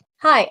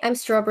Hi, I'm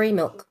Strawberry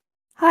Milk.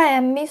 Hi,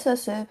 I'm miso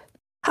soup.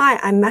 Hi,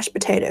 I'm mashed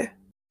potato.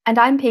 And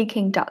I'm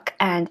Peking Duck,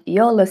 and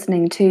you're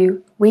listening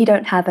to We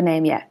Don't Have a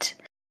Name Yet.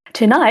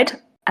 Tonight,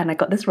 and I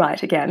got this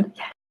right again,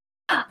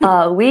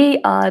 we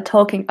are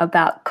talking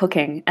about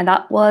cooking, and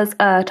that was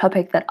a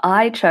topic that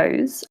I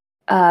chose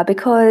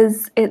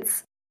because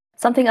it's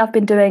something I've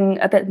been doing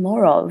a bit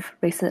more of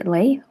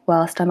recently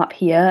whilst I'm up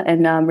here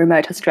in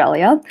remote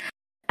Australia.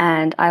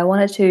 And I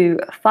wanted to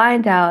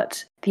find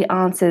out the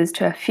answers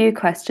to a few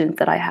questions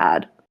that I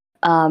had.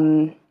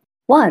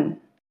 One,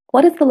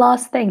 what is the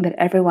last thing that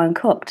everyone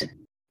cooked?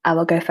 I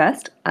will go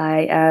first.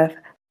 I have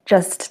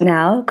just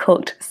now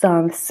cooked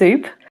some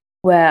soup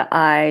where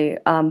I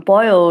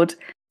boiled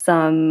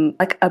some,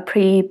 like a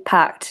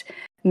pre-packed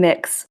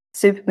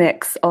soup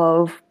mix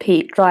of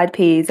dried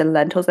peas and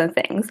lentils and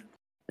things,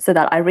 so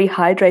that I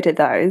rehydrated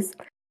those.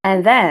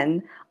 And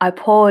then I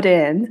poured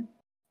in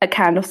a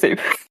can of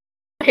soup.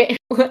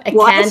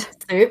 Canned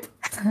soup?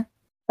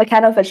 A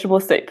can of vegetable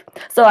soup.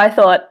 So I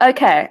thought,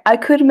 okay, I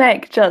could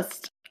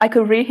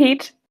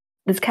reheat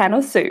this can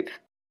of soup,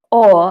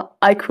 or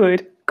I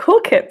could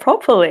cook it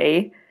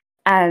properly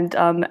and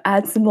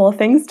add some more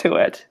things to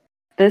it.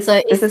 This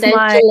is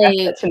my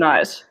effort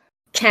tonight.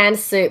 Canned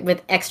soup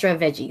with extra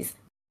veggies.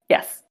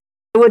 Yes.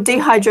 Or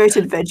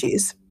dehydrated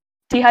veggies.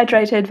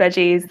 Dehydrated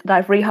veggies that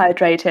I've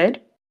rehydrated.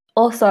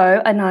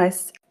 Also a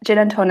nice gin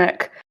and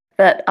tonic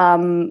that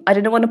I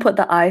didn't want to put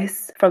the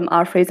ice from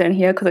our freezer in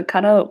here because it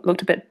kind of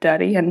looked a bit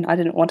dirty and I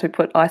didn't want to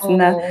put ice in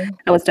there.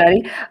 It was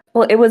dirty.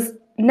 Well, it was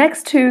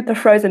next to the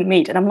frozen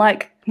meat and I'm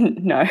like,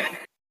 no.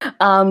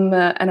 And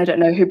I don't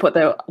know who put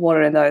the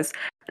water in those.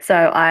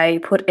 So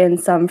I put in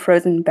some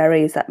frozen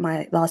berries that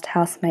my last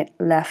housemate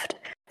left.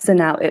 So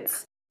now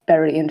it's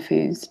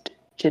berry-infused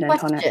gin and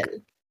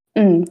tonic.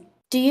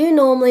 Do you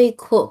normally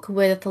cook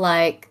with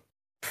like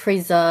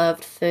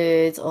preserved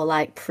foods or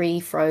like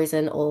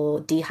pre-frozen or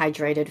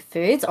dehydrated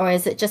foods, or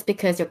is it just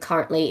because you're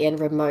currently in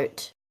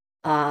remote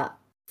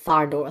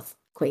far north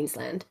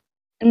Queensland?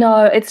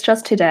 No, it's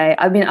just today.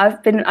 I mean,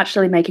 I've been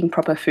actually making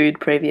proper food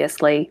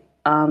previously.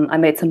 I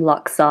made some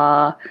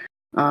laksa.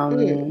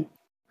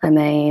 I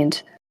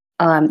made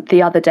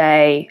the other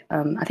day,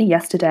 I think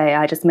yesterday,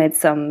 I just made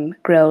some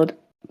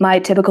my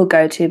typical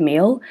go-to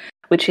meal,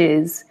 which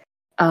is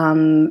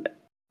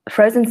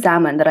frozen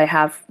salmon that I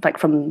have like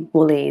from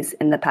Woolies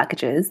in the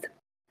packages.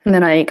 And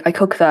then I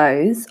cook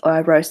those, or I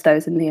roast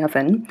those in the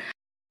oven.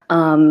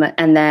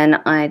 And then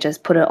I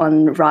just put it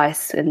on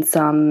rice and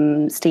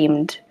some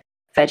steamed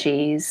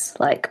veggies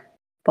like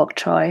bok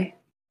choy.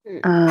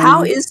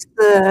 How is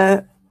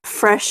the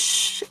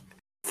fresh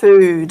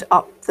food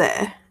up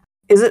there?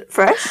 Is it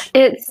fresh?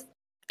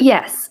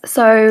 Yes.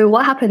 So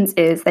what happens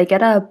is they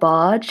get a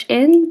barge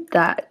in,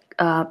 that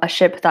a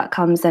ship that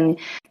comes and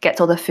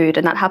gets all the food,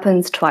 and that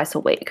happens twice a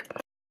week.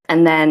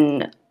 And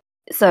then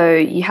so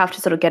you have to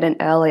sort of get in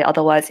early,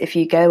 otherwise if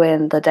you go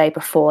in the day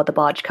before the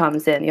barge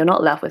comes in, you're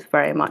not left with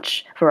very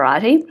much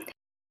variety.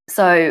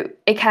 So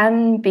it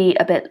can be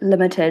a bit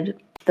limited,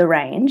 the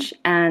range,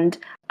 and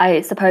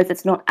I suppose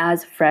it's not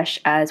as fresh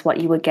as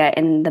what you would get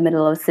in the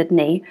middle of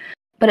Sydney,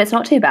 but it's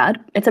not too bad.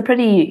 It's a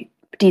pretty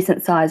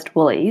decent sized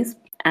Woolies,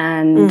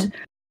 and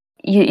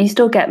you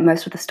still get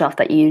most of the stuff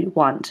that you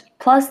want.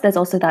 Plus there's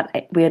also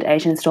that weird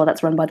Asian store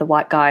that's run by the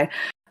white guy.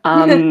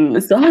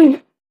 So,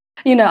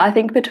 I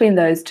think between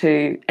those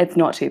two, it's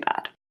not too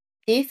bad.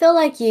 Do you feel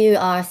like you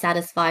are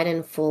satisfied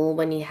and full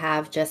when you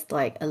have just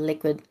like a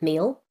liquid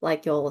meal,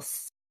 like your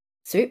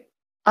soup?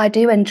 I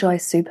do enjoy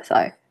soup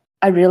though.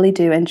 I really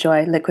do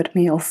enjoy liquid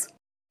meals.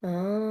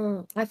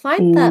 I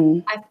find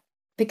that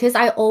because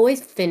I always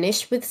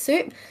finish with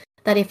soup,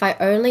 that if I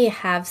only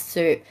have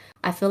soup,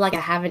 I feel like I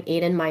haven't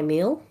eaten my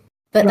meal.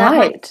 But that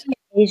might be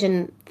an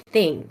Asian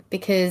thing,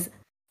 because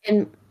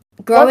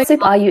what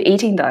soup are you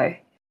eating though?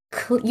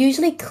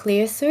 Usually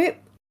clear soup.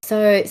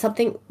 So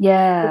something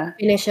to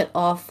finish it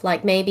off,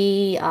 like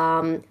maybe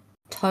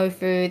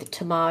tofu,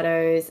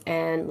 tomatoes,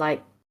 and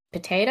like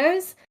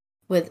potatoes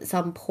with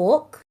some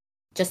pork,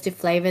 just to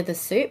flavor the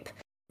soup.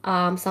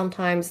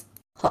 Sometimes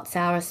hot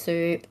sour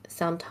soup,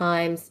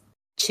 sometimes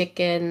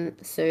chicken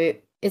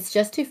soup. It's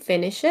just to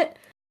finish it.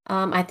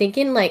 I think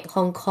in like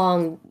Hong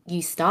Kong,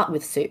 you start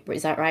with soup.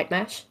 Is that right,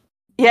 Mash?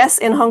 Yes,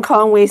 in Hong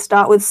Kong we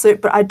start with soup,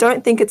 but I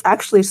don't think it's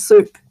actually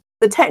soup.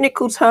 The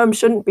technical term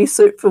shouldn't be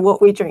soup for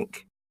what we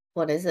drink.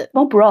 What is it?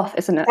 More broth,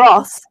 isn't it?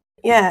 Broth.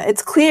 Yeah,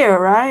 it's clear,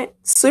 right?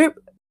 Soup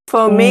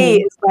for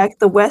me is like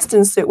the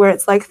Western soup where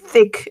it's like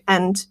thick.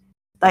 It's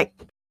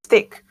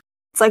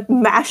like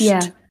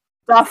mashed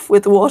stuff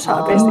with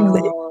water,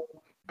 basically.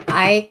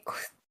 I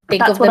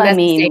think that's what I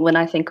mean when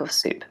I think of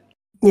soup.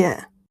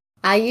 Yeah.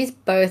 I use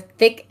both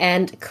thick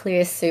and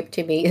clear soup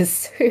to me as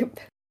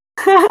soup.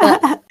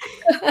 But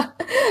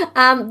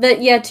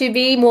yeah, to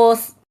be more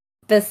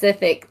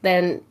specific,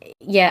 then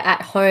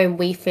at home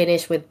we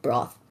finish with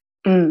broth.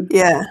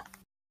 Yeah,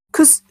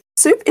 because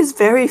soup is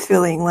very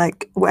filling,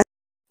 like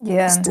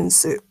Western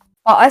soup.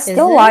 Well, I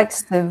still like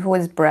soup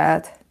with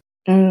bread.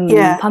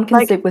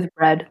 Pumpkin soup with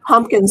bread.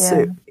 Pumpkin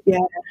soup,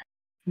 yeah.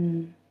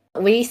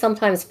 We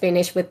sometimes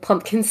finish with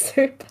pumpkin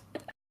soup.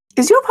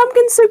 Is your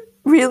pumpkin soup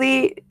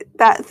really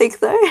that thick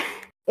though?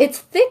 It's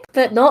thick,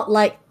 but not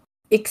like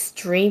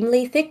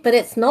extremely thick, but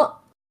it's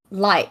not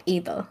light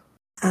either.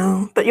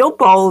 Oh, but your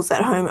bowls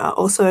at home are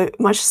also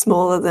much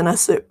smaller than a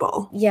soup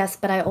bowl. Yes,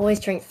 but I always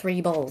drink 3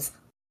 bowls.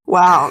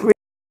 Wow,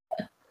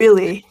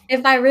 really?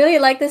 If I really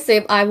like the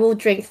soup, I will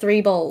drink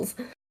 3 bowls.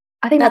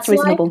 I think that's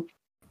reasonable.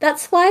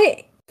 That's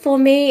why, for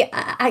me,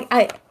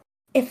 I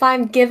if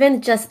I'm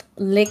given just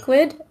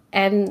liquid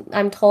and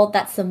I'm told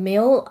that's a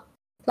meal,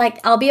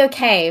 like, I'll be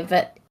okay,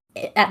 but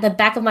at the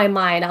back of my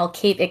mind, I'll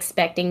keep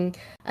expecting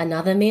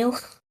another meal.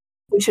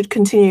 We should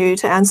continue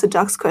to answer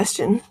Duck's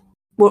question.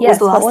 What was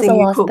the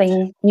last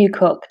thing you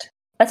cooked?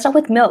 Let's start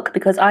with milk,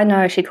 because I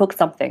know she cooked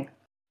something.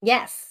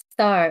 Yes.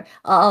 So,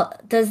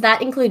 does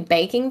that include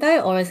baking,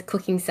 though, or is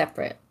cooking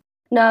separate?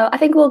 No, I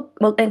think we'll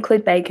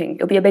include baking.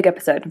 It'll be a big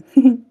episode.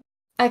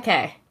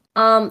 Okay.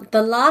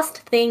 The last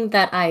thing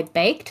that I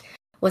baked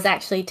was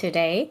actually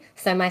today.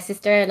 So my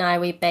sister and I,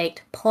 we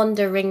baked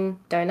pondering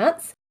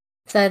donuts.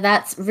 So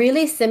that's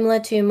really similar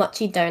to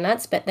mochi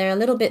donuts, but they're a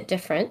little bit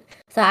different.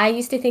 So I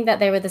used to think that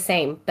they were the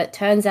same, but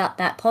turns out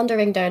that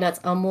pondering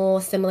donuts are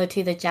more similar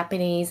to the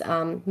Japanese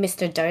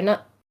Mr. Donut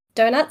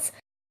donuts.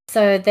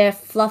 So they're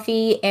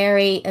fluffy,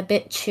 airy, a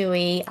bit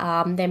chewy.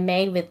 They're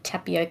made with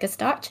tapioca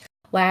starch,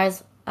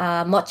 whereas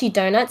mochi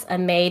donuts are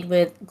made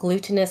with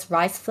glutinous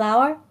rice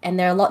flour, and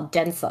they're a lot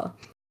denser.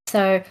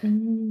 So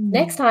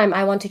next time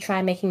I want to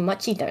try making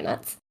mochi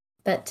donuts.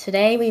 But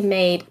today we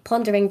made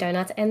pondering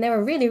donuts, and they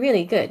were really,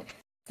 really good.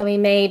 So we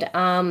made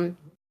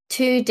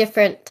 2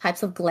 different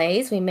types of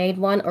glaze. We made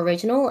one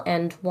original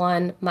and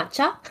one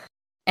matcha.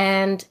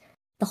 And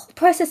the whole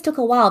process took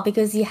a while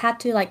because you had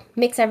to like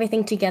mix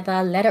everything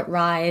together, let it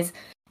rise,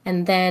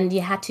 and then you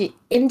had to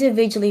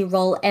individually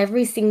roll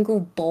every single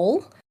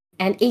ball.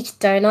 And each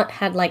donut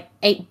had like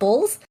 8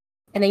 balls,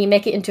 and then you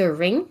make it into a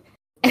ring.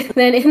 And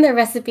then in the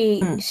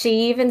recipe,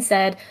 she even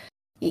said,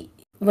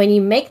 when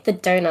you make the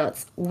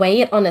donuts, weigh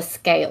it on a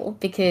scale,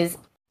 because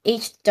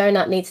each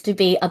donut needs to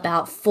be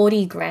about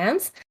 40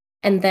 grams,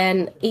 and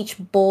then each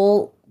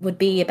ball would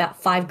be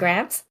about 5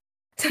 grams.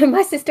 So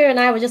my sister and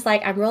I were just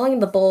like, I'm rolling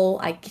the ball,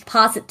 I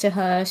pass it to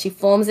her, she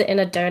forms it in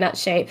a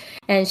donut shape,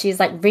 and she's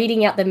like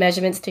reading out the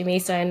measurements to me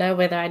so I know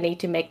whether I need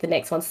to make the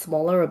next one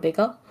smaller or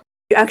bigger.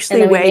 You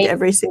actually weighed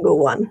every single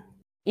one?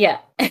 Yeah,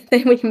 and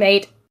then we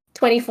made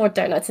 24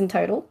 donuts in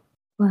total.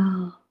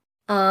 Wow.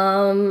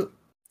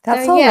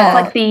 That's a lot.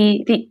 Like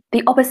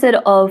the opposite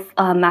of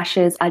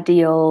Mash's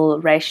ideal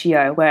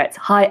ratio, where it's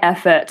high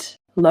effort,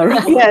 low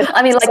reward. Yeah,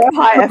 I mean, like so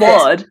high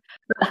reward,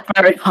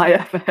 very high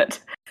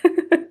effort.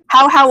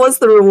 How was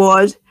the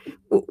reward?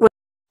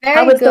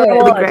 Very good. The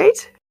reward?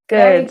 Great.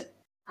 Good.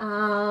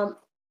 I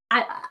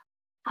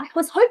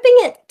was hoping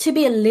it to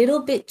be a little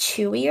bit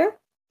chewier,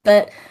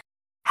 but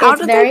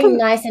it's very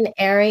nice and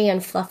airy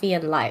and fluffy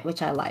and light,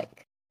 which I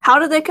like. How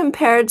do they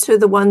compare to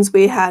the ones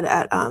we had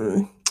at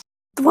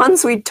the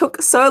ones we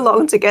took so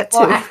long to get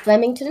to? At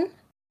Flemington?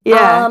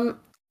 Yeah.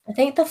 I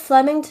think the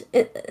Flemington,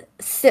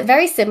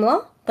 very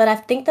similar, but I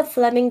think the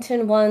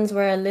Flemington ones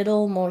were a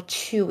little more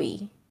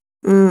chewy.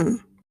 So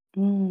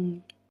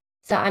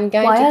I'm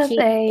going to keep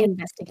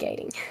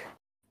investigating.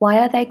 Why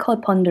are they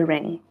called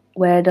pondering?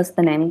 Where does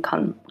the name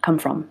come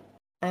from?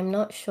 I'm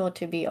not sure,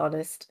 to be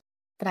honest,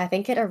 but I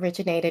think it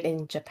originated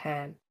in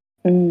Japan.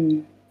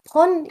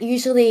 Pon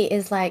usually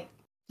is like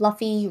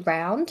fluffy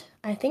round,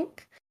 I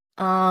think.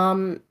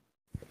 The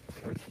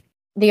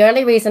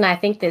only reason I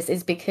think this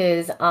is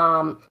because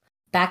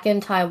back in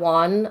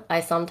Taiwan,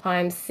 I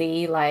sometimes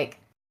see like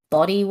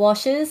body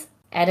washes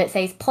and it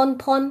says pon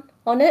pon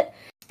on it.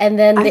 And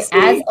then the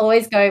ads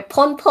always go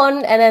pon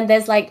pon, and then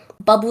there's like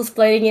bubbles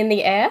floating in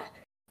the air.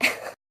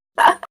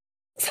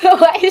 So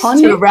I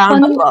assume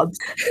round blobs.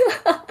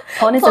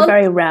 Pon is a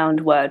very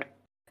round word.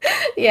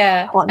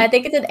 Yeah, I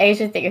think it's an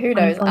Asian thing. Who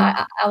knows?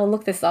 I will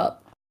look this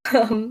up.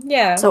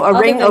 Yeah. So a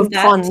ring of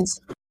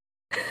pons.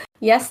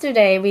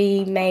 Yesterday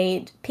we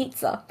made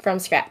pizza from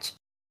scratch.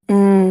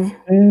 Yeah,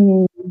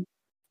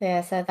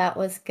 so that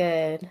was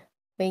good.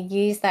 We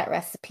used that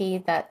recipe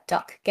that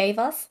Duck gave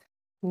us.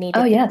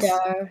 Needed the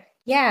dough.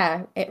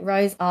 Yeah, it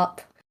rose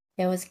up.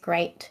 It was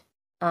great.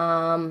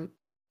 And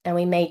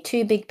we made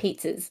 2 big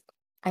pizzas.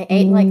 I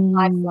ate like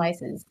 5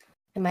 slices,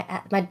 and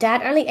my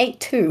dad only ate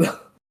 2.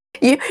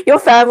 Your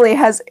family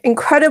has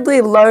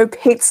incredibly low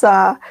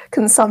pizza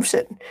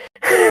consumption.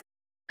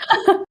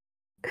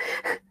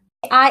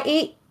 I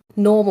eat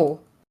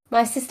normal.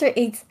 My sister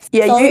eats.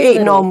 Yeah, so you eat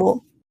little.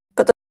 Normal,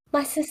 but the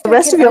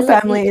rest of your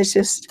family is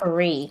just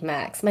 3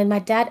 max. My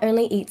dad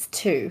only eats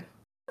 2.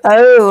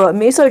 Oh,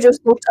 Miso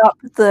just looked up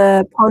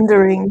the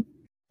pondering.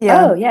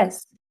 Yeah. Oh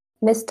yes,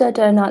 Mr.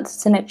 Donut's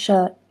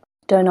signature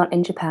donut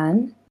in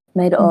Japan,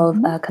 made of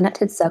a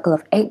connected circle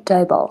of 8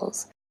 dough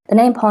balls. The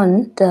name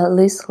pon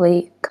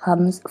loosely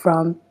comes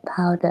from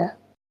powder.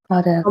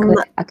 I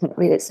can't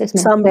read it.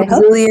 Some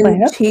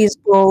Brazilian cheese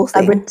ball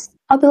thing.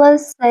 A popular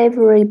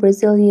savory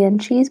Brazilian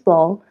cheese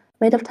ball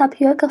made of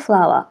tapioca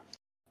flour.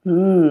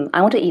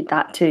 I want to eat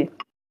that too.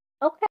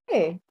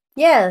 Okay.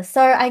 Yeah,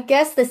 so I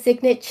guess the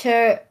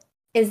signature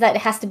is that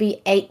it has to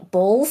be 8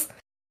 balls.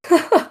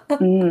 But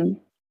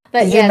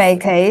did you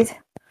make 8?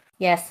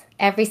 Yes,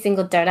 every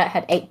single donut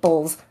had 8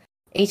 balls.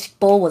 Each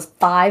ball was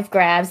 5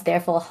 grams,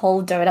 therefore a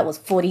whole donut was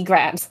 40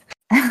 grams.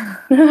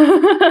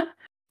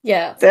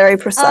 Yeah. Very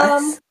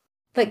precise.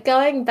 But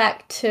going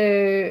back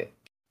to,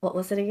 what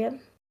was it again?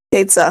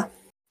 Pizza.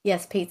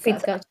 Yes,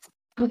 pizza.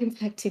 Going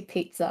back to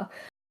pizza.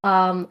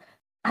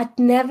 I'd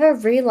never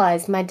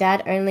realized my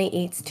dad only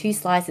eats 2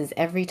 slices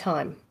every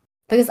time.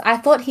 Because I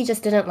thought he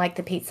just didn't like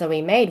the pizza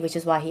we made, which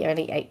is why he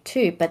only ate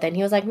 2. But then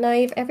he was like, no,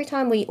 every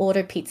time we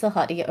order Pizza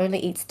Hut, he only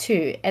eats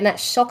 2. And that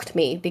shocked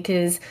me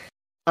because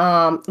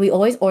we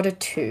always order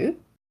 2.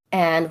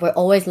 And we're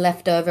always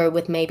left over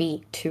with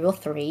maybe 2 or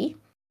 3.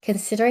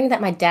 Considering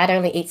that my dad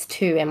only eats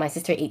 2 and my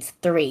sister eats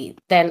 3,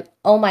 then,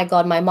 oh my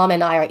god, my mom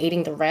and I are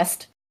eating the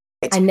rest.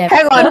 Hang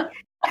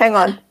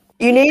on.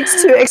 You need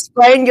to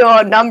explain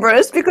your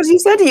numbers because you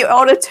said you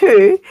order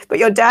 2, but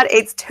your dad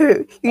eats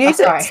 2. You need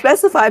to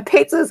specify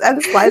pizzas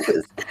and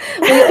slices.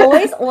 We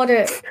always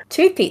order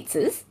 2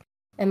 pizzas,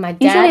 and my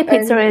dad usually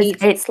pizza is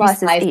 8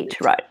 slices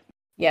each, right?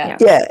 Yeah.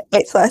 Yeah,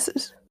 8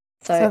 slices.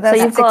 So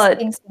you've got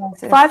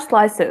 5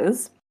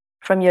 slices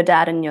from your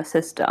dad and your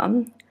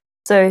sister.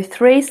 So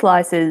 3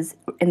 slices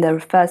in the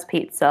first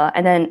pizza,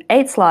 and then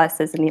 8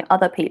 slices in the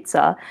other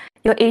pizza.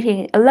 You're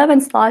eating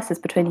 11 slices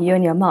between you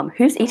and your mum.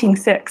 Who's eating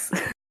 6?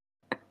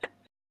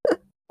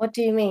 What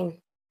do you mean?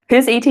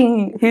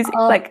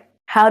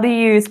 How do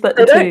you split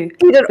the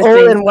 2? Eat it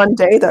all in one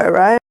day though,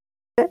 right?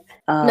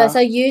 No, so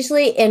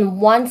usually in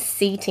one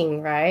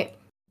seating, right?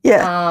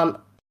 Yeah.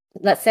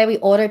 Let's say we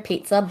order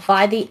pizza.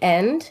 By the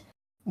end,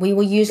 we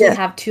will usually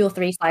have 2 or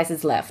 3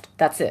 slices left.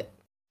 That's it.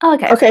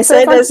 Okay, so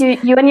it's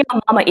like you and your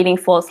mum are eating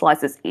 4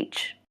 slices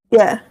each.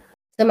 Yeah.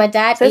 So my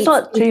dad eats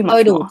in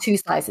total 2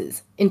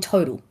 slices. In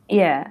total.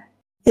 Yeah.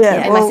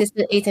 And my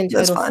sister eats in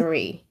total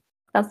 3.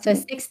 So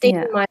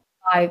 16 minus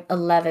 5,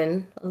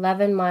 11.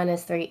 11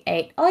 minus 3,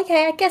 8.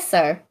 Okay, I guess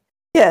so.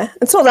 Yeah,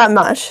 it's not that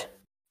much.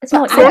 It's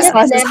not 4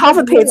 slices, half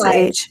a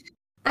pizza each.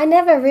 I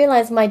never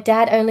realized my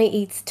dad only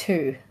eats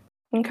 2.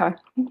 Okay.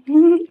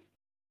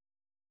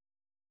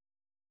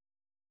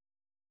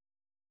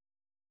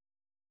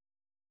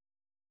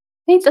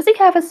 Does he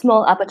have a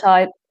small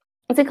appetite?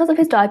 Is it because of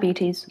his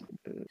diabetes?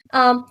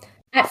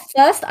 At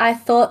first, I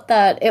thought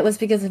that it was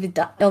because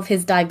of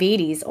his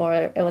diabetes or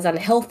it was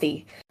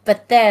unhealthy.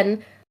 But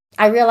then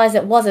I realized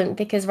it wasn't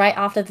because right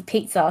after the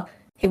pizza,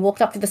 he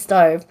walked up to the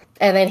stove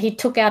and then he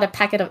took out a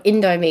packet of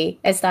Indomie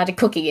and started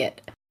cooking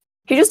it.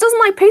 He just doesn't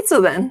like pizza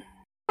then.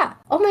 Yeah.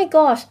 Oh my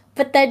gosh.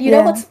 But then you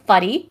know what's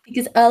funny?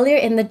 Because earlier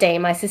in the day,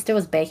 my sister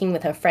was baking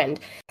with her friend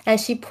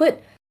and she put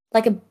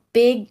like a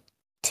big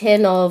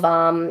tin of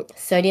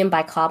sodium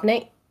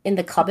bicarbonate in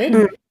the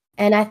cupboard.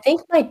 And I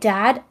think my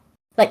dad,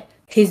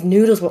 his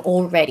noodles were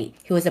all ready.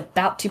 He was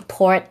about to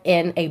pour it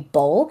in a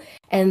bowl.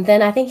 And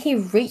then I think he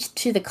reached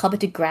to the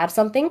cupboard to grab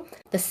something.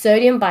 The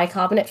sodium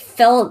bicarbonate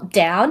fell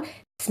down,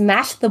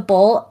 smashed the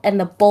bowl, and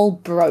the bowl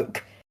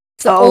broke.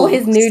 So all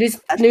his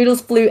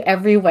noodles flew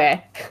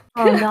everywhere.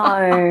 Oh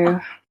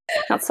no.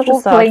 That's such a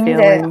sad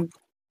feeling.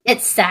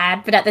 It's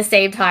sad, but at the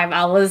same time,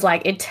 I was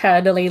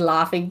eternally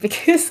laughing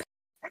because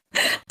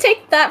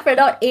take that for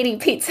not eating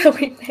pizza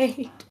we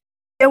made.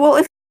 Yeah, well,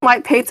 if you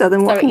like pizza,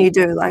 then what can you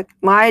do?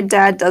 My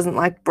dad doesn't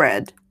like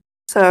bread.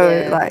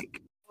 So,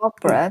 what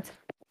bread?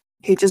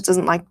 He just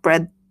doesn't like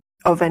bread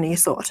of any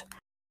sort.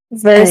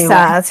 Very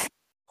sad.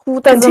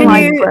 Who doesn't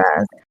like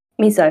bread?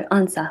 Miso,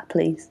 answer,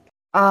 please.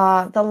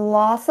 The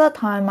last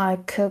time I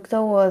cooked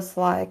was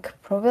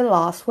probably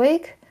last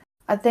week.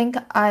 I think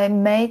I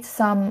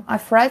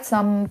fried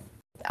some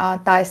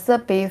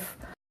diced beef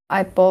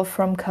I bought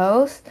from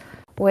Coles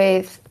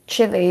with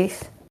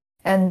chilies,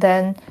 and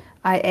then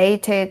I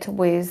ate it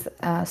with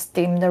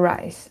steamed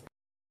rice.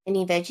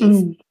 Any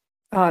veggies?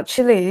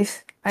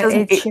 Chilies. I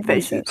ate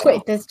veggies.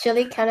 Wait, does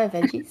chili count as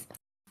veggies?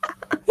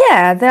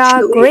 Yeah, they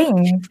are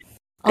green.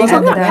 Are you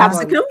talking about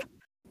capsicum?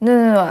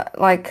 No,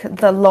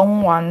 the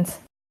long ones.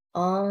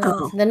 Oh,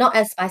 so they're not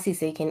as spicy,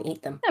 so you can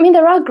eat them. I mean,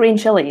 there are green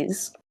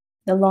chilies.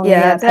 The long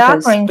there are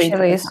green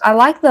chilies. I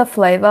like the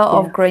flavor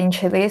of green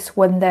chilies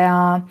when they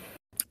are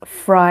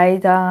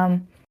fried.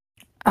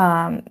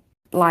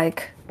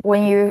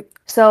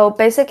 So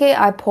basically,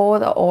 I pour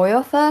the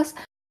oil first,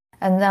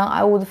 and then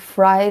I would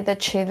fry the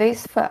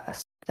chilies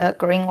first, the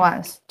green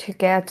ones, to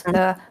get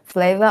the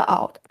flavor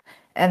out,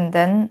 and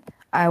then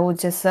I would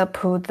just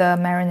put the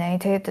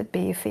marinated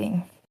beef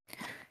in,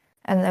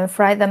 and then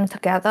fry them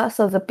together.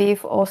 So the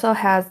beef also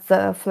has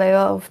the flavor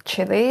of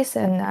chilies,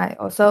 and I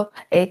also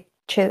ate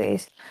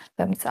chilies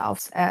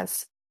themselves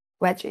as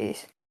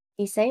veggies.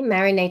 You say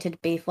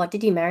marinated beef. What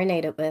did you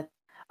marinate it with?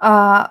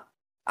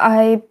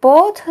 I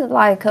bought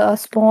a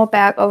small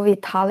bag of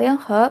Italian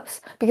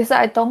herbs because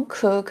I don't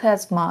cook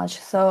as much,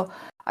 so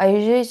I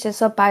usually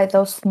just buy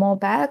those small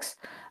bags.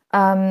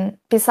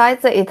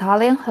 Besides the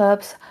Italian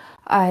herbs,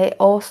 I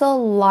also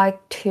like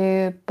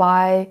to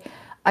buy.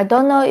 I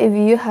don't know if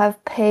you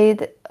have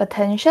paid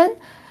attention.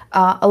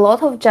 A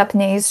lot of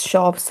Japanese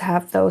shops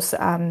have those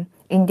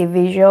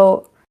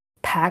individual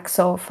packs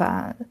of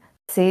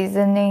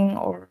seasoning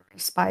or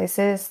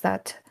spices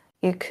that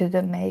you could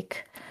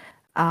make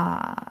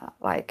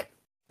like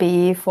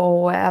beef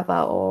or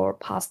whatever, or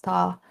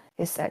pasta,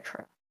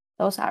 etc.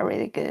 Those are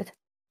really good.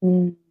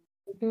 And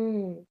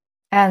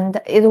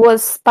it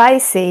was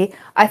spicy.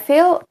 I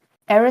feel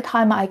every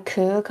time I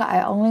cook,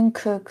 I only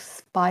cook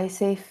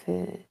spicy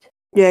food.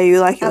 Yeah, you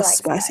like your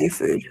spicy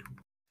food.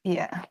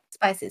 Yeah.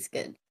 Spice is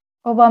good.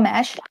 What about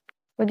Mash?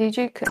 What did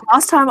you cook?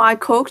 Last time I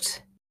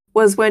cooked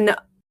was when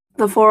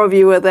the 4 of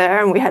you were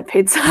there and we had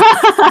pizza. Okay,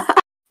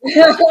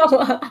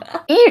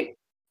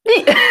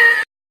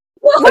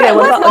 what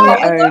about on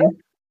your own?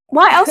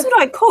 Why else would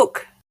I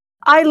cook?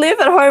 I live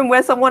at home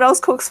where someone else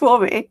cooks for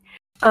me.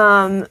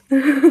 The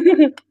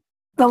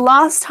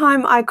last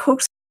time I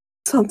cooked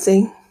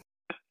something,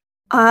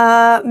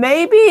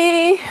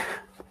 maybe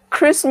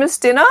Christmas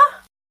dinner,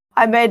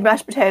 I made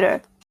mashed potato.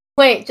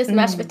 Wait, just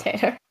mashed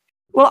potato?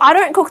 Well, I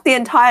don't cook the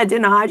entire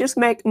dinner. I just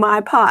make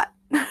my part.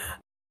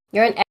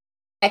 You're an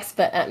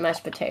expert at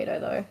mashed potato,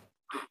 though.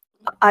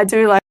 I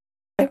do like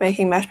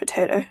making mashed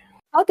potato.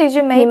 How did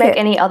you make Can you make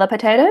any other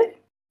potato?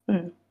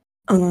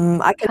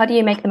 How do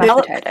you make the mashed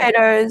potato?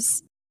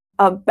 Potatoes,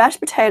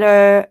 mashed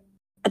potato.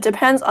 It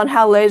depends on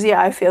how lazy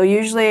I feel.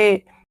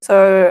 Usually,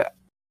 so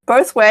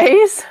both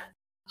ways.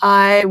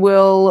 I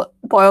will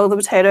boil the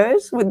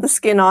potatoes with the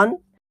skin on.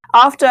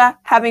 After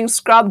having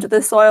scrubbed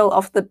the soil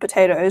off the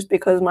potatoes,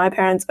 because my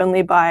parents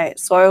only buy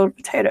soiled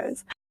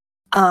potatoes.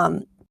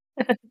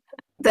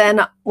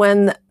 Then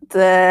when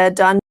they're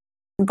done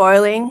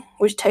boiling,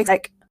 which takes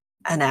like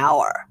an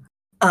hour,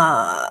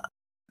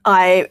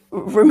 I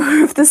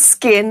remove the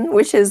skin,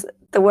 which is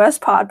the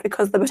worst part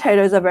because the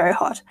potatoes are very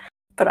hot,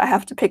 but I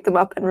have to pick them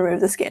up and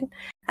remove the skin.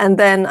 And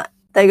then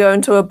they go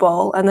into a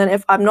bowl. And then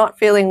if I'm not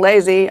feeling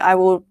lazy, I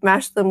will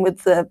mash them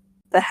with the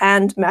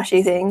hand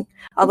mashy thing.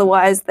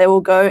 Otherwise, they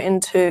will go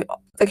into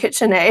the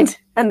KitchenAid,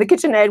 and the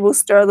KitchenAid will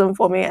stir them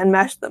for me and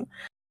mash them.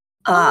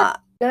 No,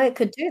 it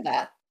could do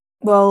that.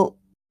 Well,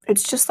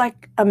 it's just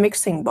like a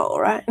mixing bowl,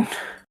 right?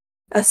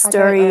 A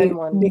stirry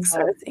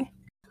mixer thing.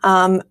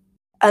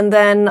 And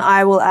then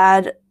I will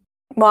add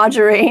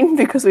margarine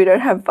because we don't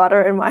have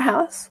butter in my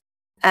house,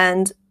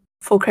 and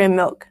full cream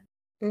milk,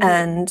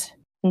 and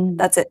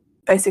that's it.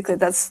 Basically,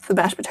 that's the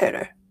mashed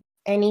potato.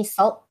 Any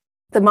salt?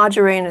 The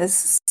margarine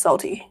is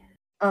salty.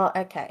 Oh,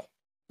 okay.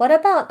 What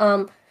about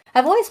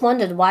I've always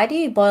wondered, why do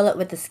you boil it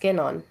with the skin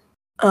on?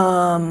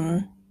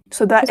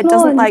 So that it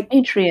doesn't like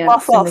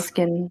nutrients in the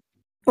skin.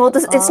 Well,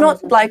 it's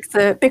not like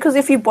because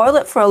if you boil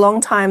it for a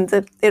long time,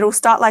 it'll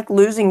start like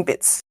losing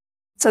bits.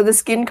 So the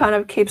skin kind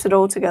of keeps it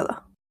all together.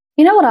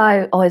 You know what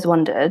I always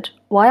wondered?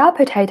 Why are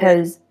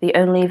potatoes the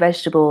only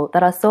vegetable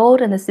that are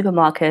sold in the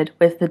supermarket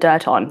with the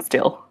dirt on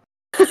still?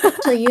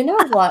 So you know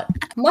what?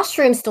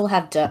 Mushrooms still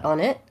have dirt on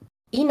it.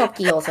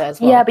 Enoki also as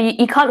well. Yeah, but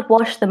you can't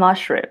wash the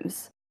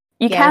mushrooms.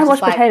 You can wash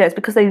potatoes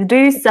because they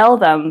do sell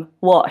them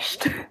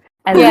washed.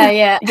 And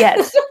yeah.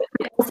 Yes,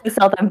 they also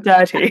sell them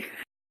dirty.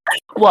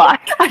 Why?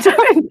 I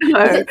don't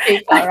know.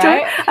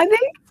 Right? I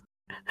think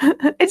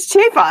it's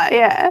cheaper,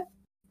 yeah.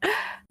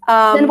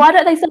 Then why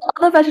don't they sell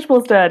other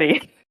vegetables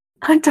dirty?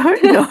 I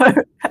don't know.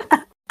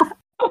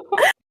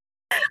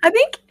 I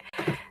think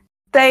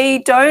they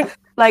don't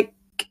like.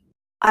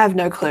 I have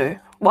no clue.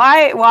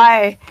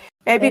 Why?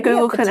 Maybe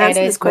Google can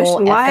answer this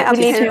question. Why are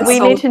potatoes we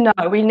need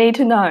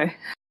to know.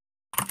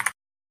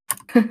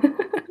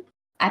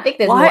 I think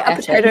there's more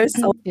effort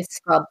to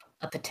scrub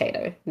a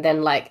potato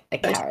than like a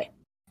carrot.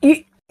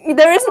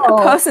 There isn't a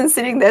person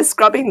sitting there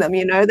scrubbing them,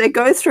 you know. They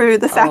go through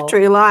the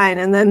factory line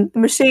and then the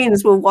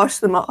machines will wash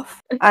them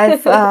off.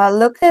 I've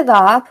looked it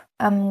up.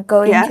 I'm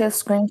going to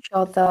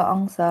screenshot the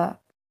answer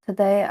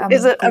today.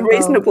 Is it a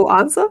reasonable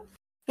answer?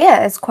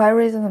 Yeah, it's quite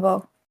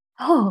reasonable.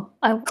 Oh,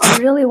 I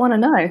really want to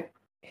know.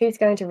 Who's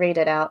going to read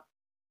it out?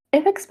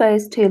 If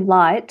exposed to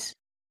light,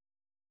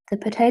 the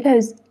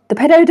potatoes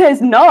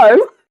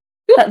know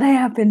that they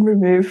have been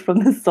removed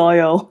from the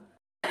soil.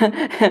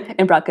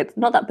 In brackets,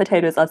 not that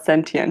potatoes are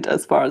sentient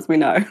as far as we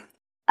know.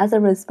 As a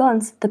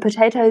response, the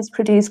potatoes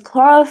produce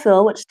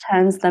chlorophyll, which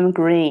turns them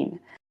green.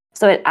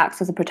 So it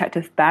acts as a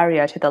protective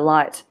barrier to the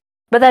light.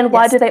 But then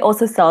why do they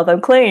also sell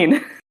them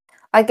clean?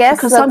 I guess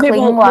because some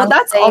people,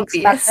 that's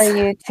obvious. Expect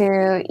you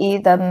to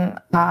eat them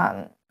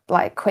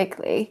like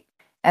quickly.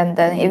 And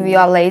then if you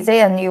are lazy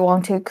and you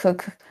want to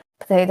cook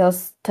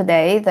potatoes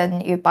today,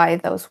 then you buy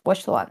those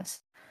washed ones.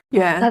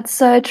 Yeah. That's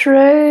so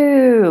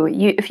true.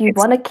 If you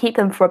want to keep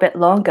them for a bit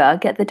longer,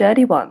 get the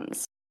dirty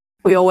ones.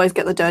 We always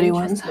get the dirty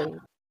ones.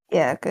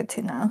 Yeah, good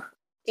to know.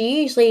 Do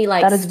you usually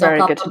that is very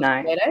good to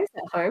know. Potatoes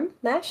at home,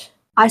 Mash?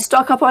 I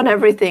stock up on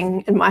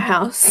everything in my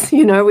house.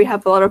 You know, we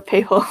have a lot of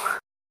people.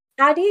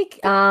 How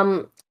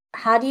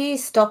do you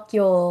stock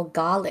your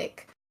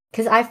garlic?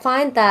 Because I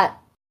find that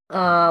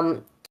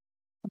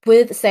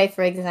with, say,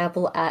 for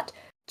example, at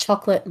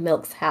Chocolate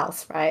Milk's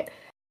house, right?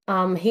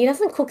 He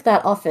doesn't cook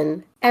that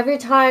often. Every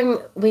time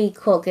we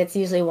cook, it's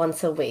usually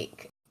once a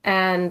week.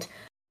 And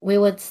we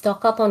would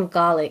stock up on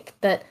garlic.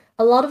 But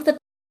a lot of the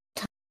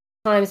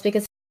times,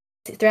 because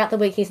throughout the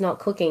week he's not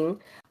cooking,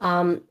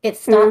 it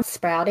starts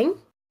sprouting.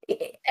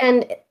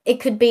 And it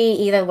could be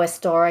either we're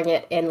storing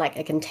it in like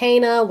a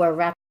container, we're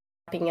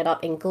wrapping it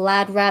up in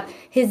Glad wrap.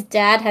 His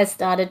dad has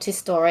started to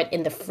store it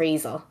in the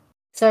freezer.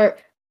 So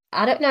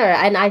I don't know.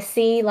 And I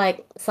see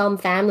like some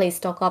families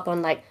stock up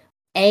on like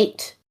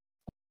 8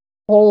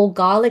 whole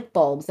garlic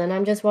bulbs, and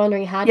I'm just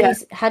wondering how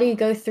do you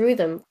go through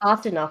them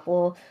fast enough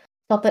or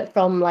stop it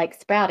from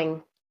like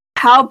sprouting?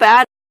 How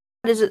bad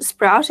is it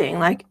sprouting?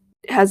 Like,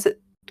 has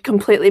it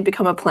completely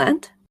become a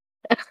plant?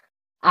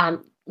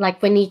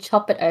 Like when you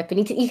chop it open,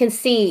 you can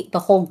see the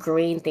whole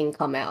green thing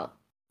come out.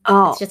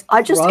 Oh,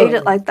 I just eat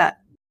it like that.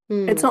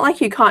 It's not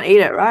like you can't eat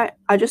it, right?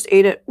 I just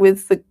eat it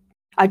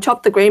I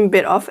chop the green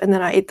bit off and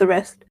then I eat the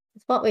rest.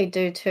 It's what we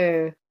do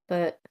too,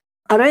 but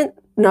I don't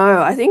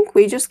know. I think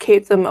we just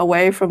keep them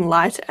away from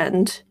light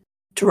and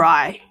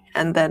dry,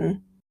 and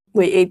then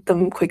we eat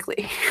them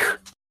quickly.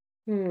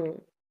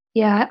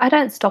 Yeah, I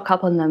don't stock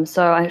up on them,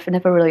 so I've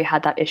never really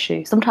had that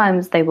issue.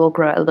 Sometimes they will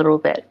grow a little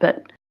bit,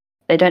 but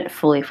they don't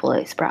fully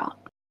sprout.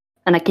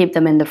 And I keep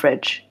them in the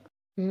fridge.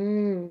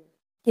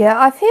 Yeah,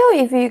 I feel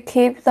if you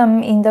keep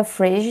them in the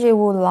fridge, it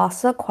will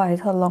last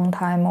quite a long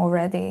time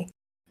already.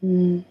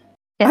 Yeah.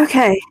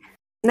 Okay,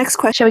 next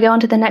question. Shall we go on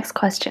to the next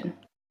question?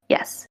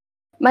 Yes.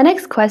 My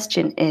next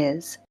question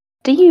is,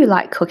 do you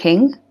like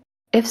cooking?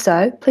 If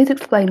so, please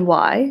explain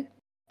why.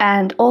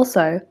 And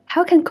also,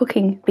 how can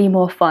cooking be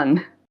more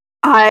fun?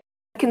 I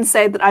can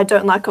say that I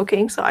don't like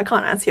cooking, so I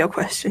can't answer your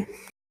question.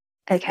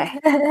 Okay.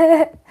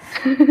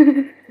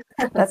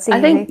 That's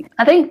easy.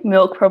 I think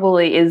Milk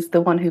probably is the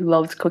one who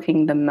loves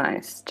cooking the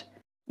most.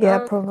 Yeah,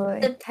 probably.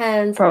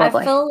 Depends.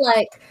 Probably. I feel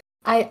like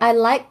I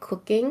like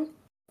cooking,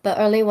 but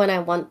only when I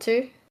want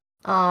to.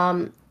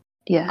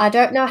 Yeah. I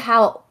don't know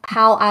how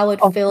I would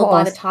feel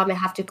by the time I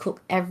have to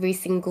cook every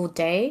single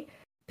day,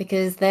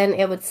 because then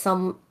it would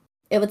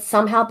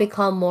somehow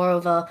become more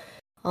of a,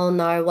 oh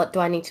no, what do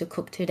I need to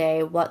cook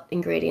today? What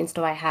ingredients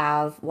do I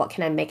have? What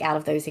can I make out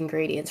of those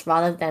ingredients?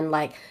 Rather than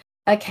like,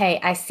 okay,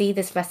 I see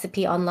this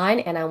recipe online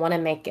and I want to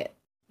make it,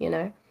 you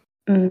know?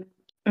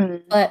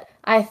 But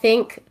I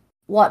think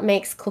what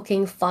makes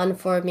cooking fun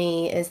for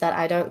me is that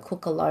I don't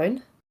cook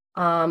alone.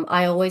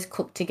 I always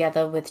cook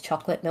together with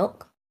Chocolate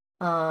Milk.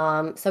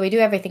 So we do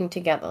everything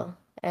together.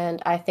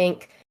 And I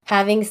think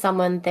having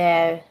someone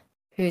there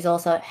who's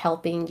also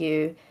helping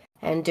you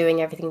and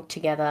doing everything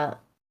together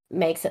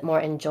makes it more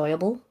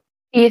enjoyable.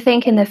 Do you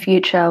think in the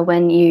future,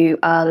 when you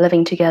are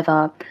living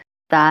together,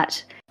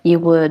 that you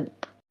would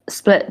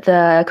split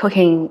the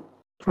cooking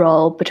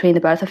role between the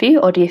both of you,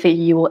 or do you think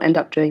you will end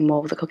up doing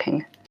more of the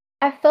cooking?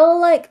 I feel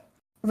like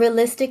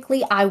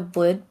realistically I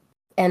would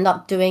end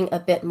up doing a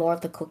bit more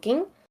of the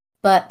cooking,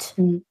 but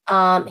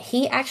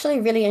he actually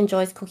really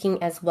enjoys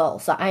cooking as well.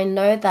 So I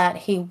know that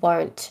he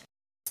won't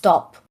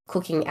stop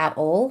cooking at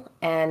all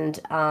and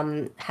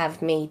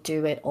have me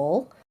do it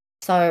all.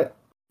 So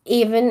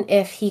even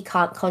if he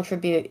can't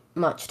contribute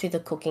much to the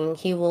cooking,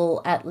 he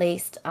will at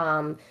least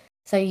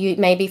so you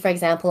maybe, for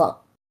example,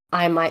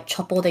 I might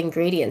chop all the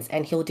ingredients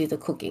and he'll do the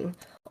cooking.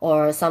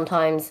 Or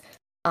sometimes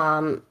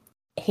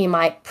he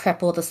might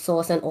prep all the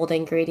sauce and all the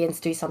ingredients,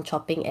 do some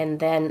chopping, and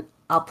then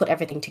I'll put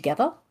everything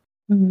together.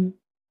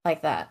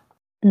 Like that.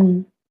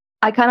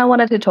 I kind of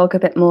wanted to talk a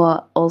bit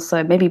more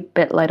also, maybe a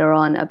bit later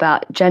on,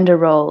 about gender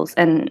roles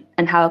and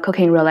how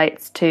cooking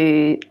relates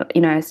to,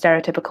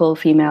 stereotypical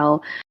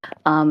female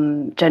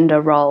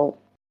gender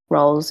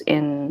roles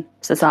in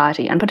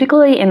society, and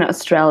particularly in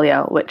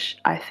Australia, which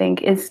I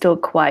think is still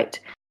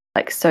quite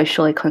like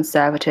socially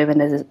conservative,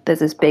 and there's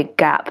this big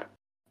gap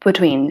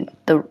between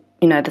the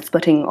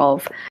splitting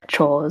of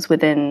chores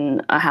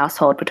within a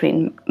household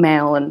between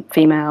male and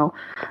female.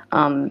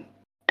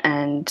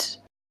 And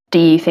do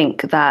you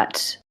think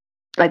that,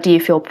 like, do you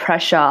feel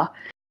pressure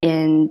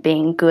in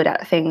being good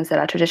at things that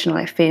are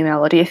traditionally female,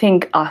 or do you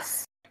think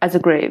us as a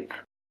group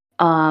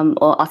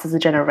or us as a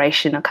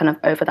generation are kind of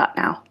over that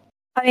now?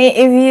 I mean,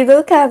 if you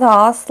look at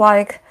us,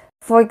 like,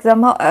 for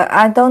example,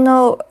 I don't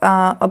know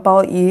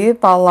about you,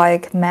 but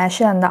like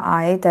Mesh and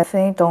I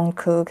definitely don't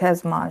cook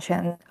as much,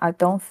 and I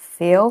don't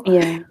feel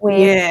we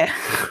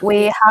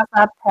have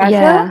that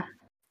pressure.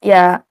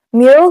 Yeah.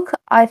 Milk,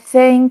 I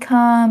think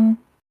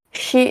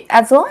she,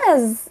 as long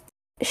as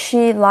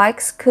she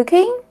likes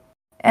cooking,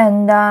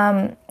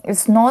 and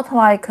it's not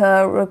like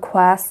a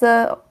request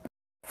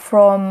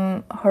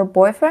from her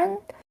boyfriend,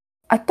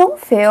 I don't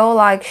feel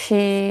like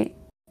she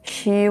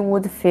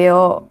would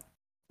feel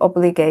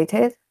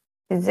obligated.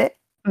 Is it,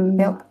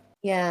 Milk?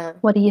 Yeah.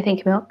 What do you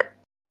think, Milk?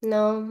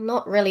 No,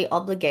 not really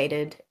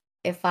obligated.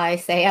 If I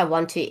say I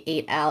want to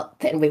eat out,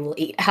 then we will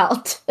eat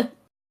out.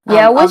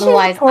 Yeah, which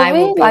otherwise is probably I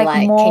will be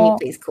like, more, can you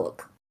please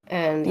cook?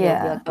 And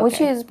like, okay.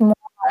 Which is more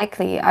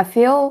likely. I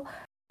feel,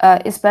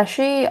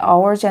 especially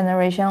our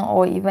generation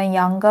or even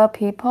younger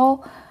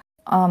people,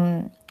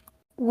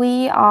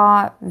 we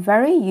are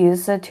very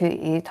used to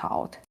eat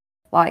out.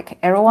 Like,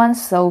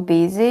 everyone's so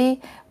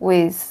busy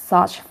with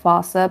such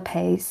faster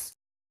pace.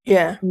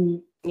 Yeah.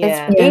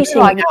 It's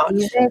really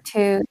easy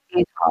to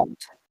eat out.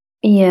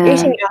 Yeah.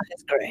 Eating out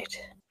is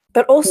great.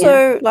 But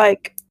also,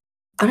 like,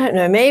 I don't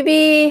know,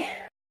 maybe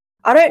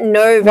I don't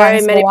know very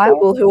Once in a many while?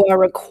 people who are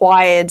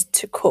required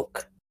to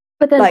cook.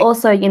 But then Like-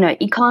 also, you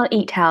can't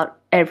eat out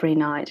every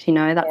night.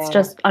 That's Yeah.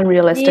 just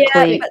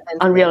unrealistically Yeah,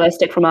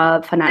 unrealistic from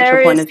a financial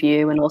There point is- of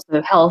view, and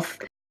also health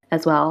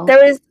as well.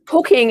 There is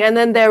cooking and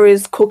then there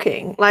is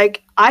cooking.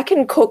 Like, I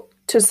can cook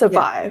to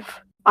survive.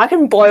 I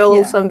can boil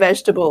Yeah. some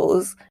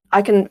vegetables.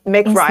 I can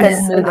make Instant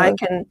rice and I noodles.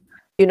 can,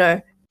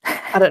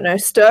 I don't know,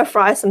 stir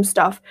fry some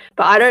stuff.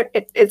 But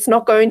it's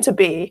not going to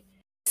be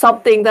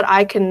something that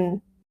I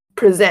can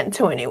present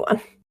to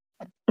anyone.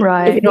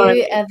 Right. If you know what I Do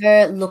you mean.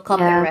 ever look up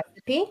Yeah. a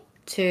recipe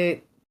to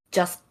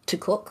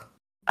cook?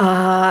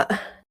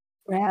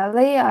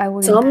 Rarely, I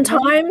would imagine.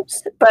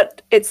 Sometimes,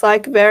 but it's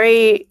like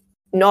very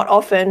not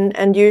often,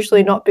 and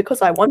usually not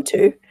because I want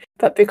to,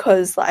 but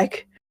because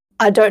like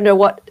I don't know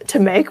what to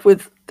make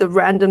with the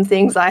random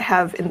things I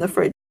have in the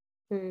fridge.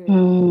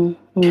 Because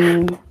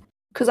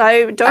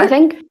I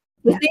think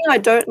the thing I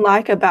don't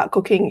like about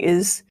cooking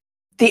is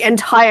the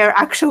entire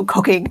actual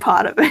cooking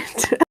part of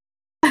it.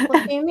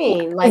 What do you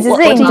mean? Like, Is this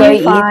what do enjoy you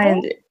eating?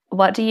 find?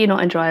 What do you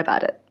not enjoy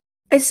about it?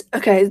 It's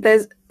okay.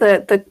 There's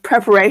the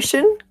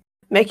preparation,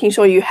 making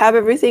sure you have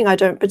everything. I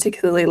don't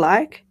particularly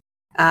like,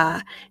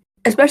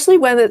 especially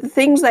when the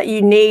things that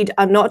you need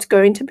are not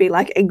going to be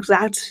like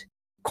exact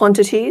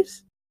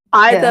quantities,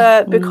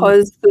 either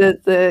because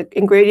the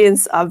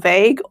ingredients are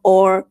vague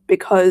or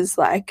because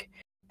like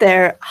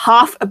they're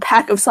half a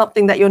pack of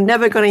something that you're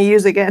never going to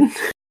use again,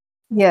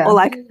 Yeah. or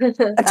like a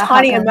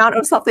tiny happens. amount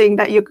of something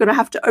that you're going to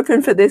have to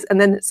open for this and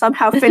then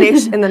somehow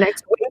finish in the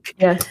next week.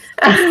 Yes.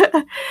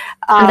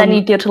 And then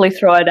you literally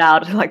throw it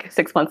out like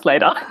 6 months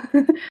later.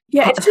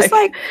 Yeah, it's just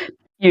like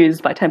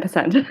used by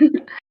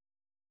 10%.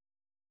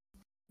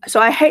 So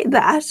I hate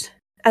that,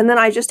 and then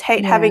I just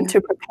hate having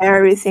to prepare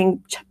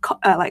everything,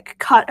 like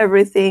cut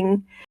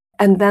everything,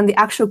 and then the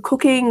actual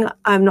cooking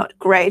I'm not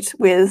great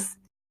with,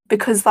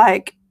 because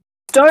like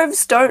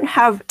stoves don't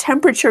have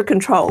temperature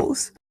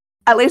controls.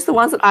 At least the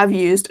ones that I've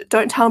used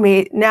don't tell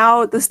me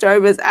now the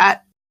stove is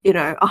at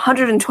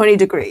 120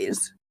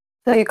 degrees.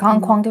 So you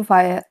can't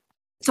quantify it.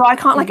 So I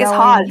can't, like, it's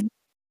hard.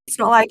 It's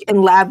not like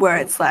in lab where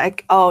it's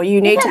like, oh, you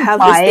need to can have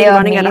this buy thing a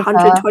running at meter.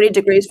 120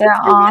 degrees for There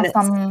 10 are minutes.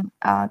 some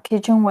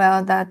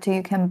kitchenware that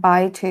you can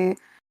buy to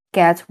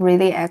get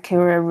really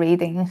accurate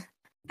readings.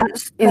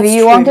 That's If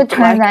you true, want to but,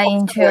 turn like, that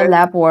into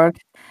lab work,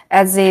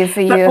 as if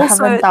you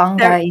also haven't done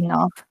there- that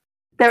enough.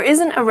 There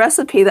isn't a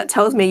recipe that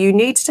tells me you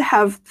need to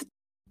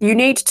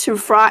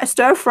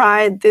stir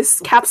fry this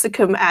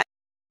capsicum at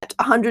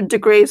 100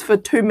 degrees for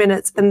 2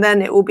 minutes and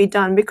then it will be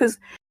done, because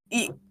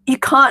you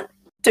can't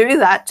do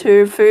that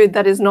to food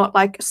that is not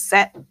like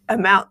set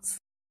amounts.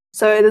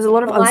 So there's a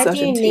lot of Why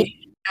uncertainty. do you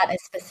need at a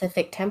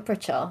specific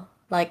temperature?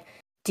 Like,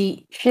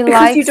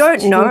 Because you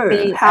don't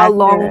know how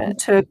long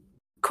to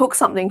cook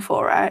something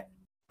for, right?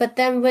 But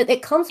then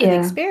it comes with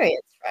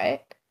experience, right?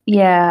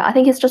 Yeah, I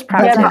think it's just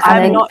practice, but I'm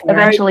and then not very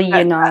eventually good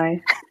at know.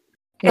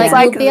 It's Like,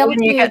 like you'll be able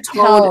when you to get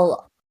told-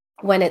 tell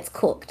when it's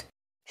cooked.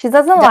 She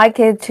doesn't like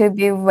it to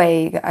be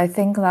vague. I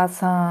think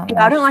that's I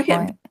don't like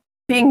it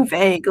being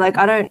vague. Like,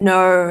 I don't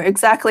know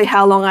exactly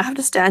how long I have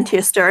to stand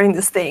here stirring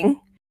this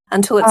thing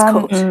until it's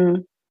cooked.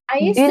 I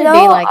used You to know,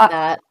 be like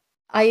that.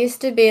 I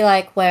used to be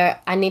like where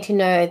I need to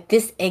know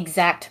this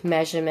exact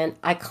measurement.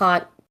 I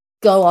can't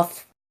go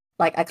off,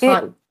 like, I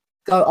can't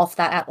go off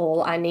that at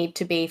all. I need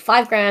to be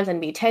 5 grams and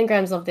be 10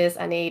 grams of this.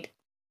 I need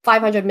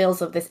 500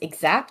 mils of this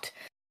exact.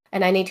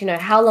 And I need to know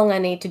how long I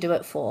need to do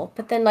it for.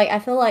 But then, like, I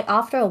feel like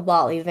after a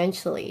while,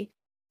 eventually,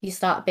 you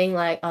start being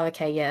like, oh,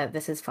 okay, yeah,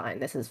 this is fine.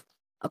 This is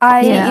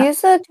I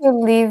used to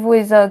live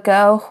with a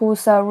girl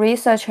who's a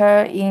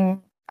researcher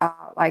in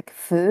like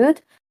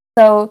food.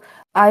 So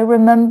I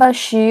remember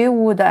she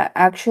would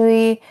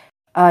actually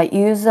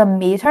use the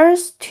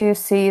meters to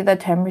see the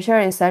temperature,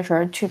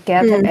 etc., to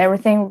get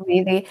everything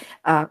really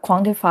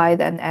quantified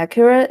and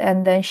accurate.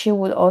 And then she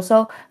would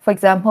also, for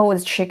example,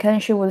 with chicken,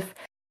 she would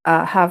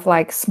have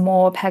like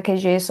small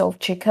packages of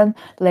chicken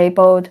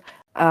labeled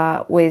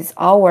with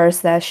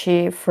hours that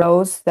she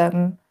froze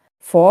them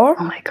for.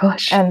 Oh my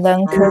gosh! And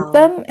then cook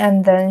them,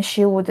 and then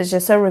she would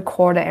just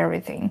record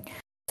everything.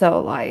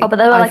 So like, but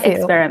they were like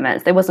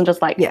experiments. It wasn't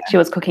just like she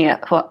was cooking it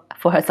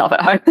for herself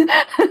at home.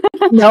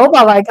 No,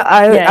 but like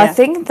I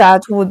think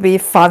that would be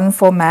fun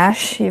for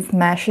Mash if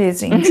Mash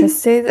is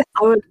interested.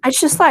 It's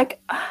just like,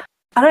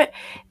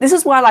 this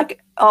is why, like,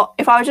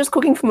 if I was just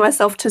cooking for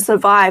myself to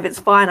survive, it's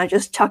fine. I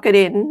just chuck it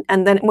in,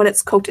 and then when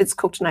it's cooked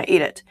and I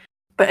eat it.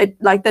 But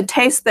like the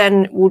taste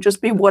then will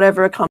just be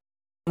whatever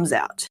comes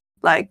out.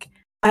 Like,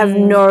 I have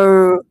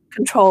no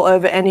control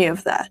over any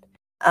of that.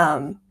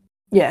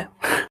 Yeah.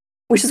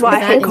 Which is why I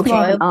hate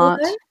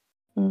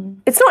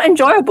cooking. It's not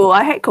enjoyable.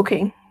 I hate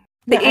cooking.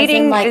 The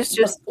eating is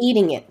just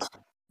eating it.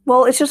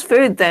 Well, it's just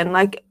food then.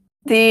 Like,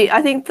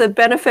 I think the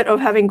benefit of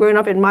having grown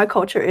up in my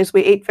culture is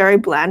we eat very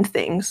bland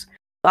things.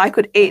 I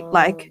could eat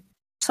like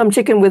some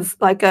chicken with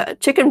like a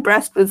chicken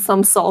breast with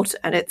some salt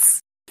and it's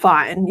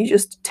fine. You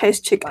just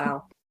taste chicken.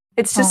 Wow.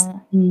 It's just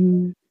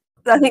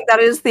I think that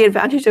is the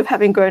advantage of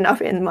having grown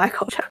up in my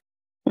culture.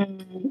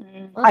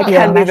 I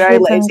can be very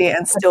lazy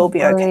and still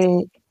be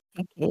okay.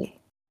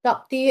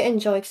 Doc, do you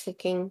enjoy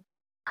cooking?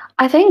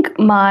 I think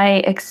my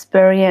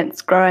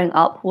experience growing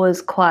up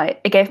was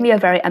it gave me a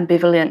very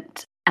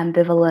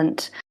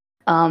ambivalent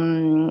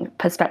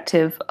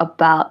perspective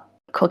about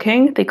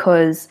cooking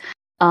because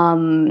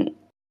I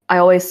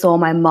always saw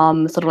my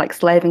mum sort of like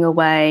slaving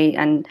away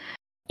and,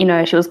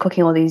 she was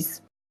cooking all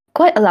these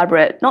quite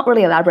elaborate, not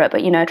really elaborate,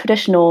 but,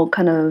 traditional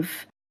kind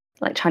of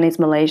like Chinese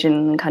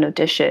Malaysian kind of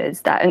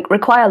dishes that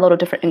require a lot of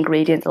different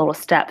ingredients, a lot of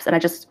steps. And I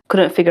just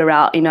couldn't figure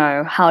out,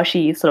 how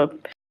she sort of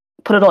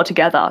put it all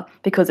together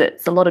because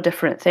it's a lot of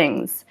different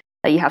things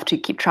that you have to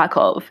keep track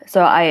of.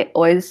 So I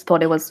always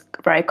thought it was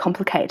very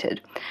complicated.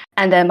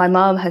 And then my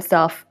mom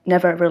herself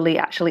never really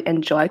actually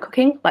enjoyed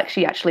cooking. Like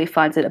she actually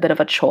finds it a bit of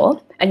a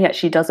chore, and yet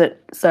she does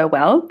it so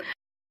well.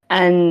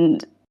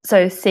 And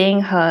so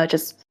seeing her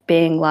just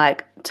being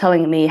like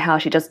telling me how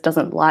she just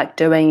doesn't like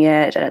doing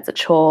it and it's a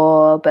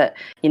chore, but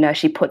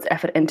she puts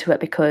effort into it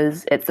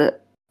because it's a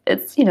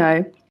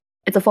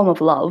form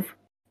of love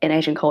in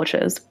Asian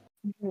cultures.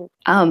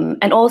 Mm-hmm.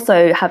 And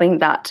also having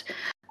that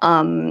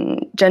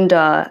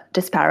gender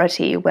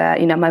disparity where,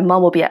 my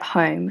mum will be at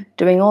home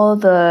doing all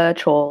the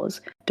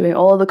chores, doing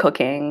all the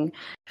cooking,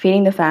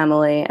 feeding the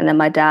family, and then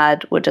my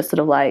dad would just sort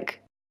of like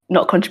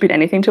not contribute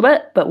anything to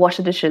it, but wash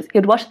the dishes. He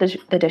would wash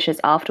the dishes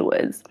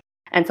afterwards.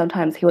 And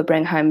sometimes he would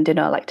bring home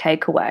dinner like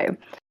takeaway.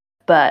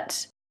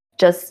 But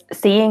just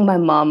seeing my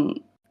mum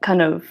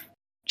kind of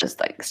just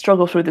like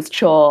struggle through this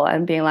chore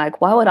and being like,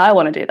 why would I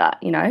want to do that?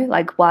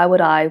 Like, why would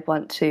I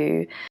want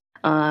to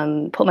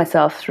put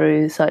myself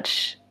through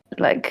such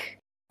like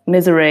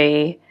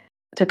misery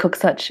to cook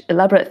such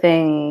elaborate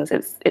things?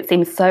 It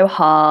seems so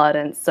hard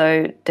and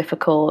so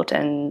difficult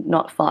and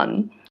not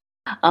fun.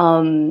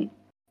 And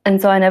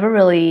so I never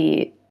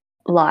really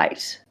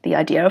liked the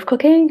idea of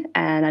cooking,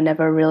 and I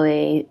never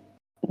really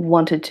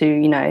wanted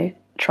to,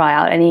 try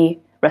out any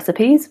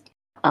recipes.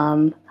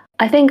 I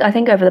think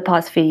over the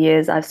past few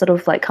years, I've sort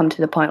of like come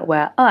to the point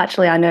where,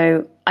 actually, I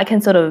know I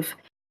can sort of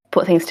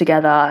put things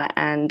together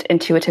and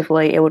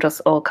intuitively it will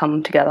just all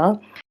come together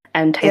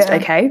and taste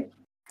okay.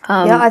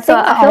 I think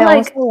I feel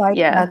also like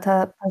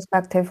that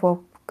perspective of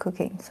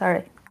cooking.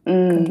 Sorry.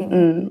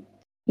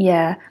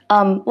 Yeah.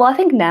 Well, I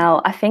think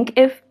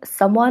if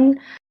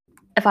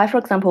I, for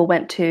example,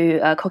 went to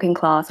a cooking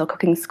class or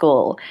cooking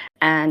school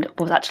and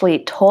was actually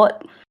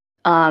taught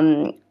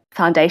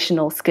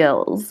foundational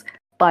skills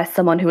by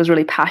someone who was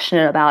really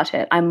passionate about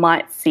it, I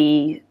might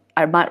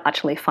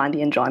actually find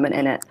the enjoyment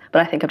in it,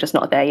 but I think I'm just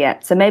not there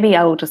yet. So maybe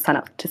I will just sign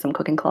up to some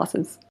cooking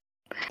classes.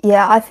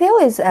 Yeah, I feel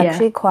it's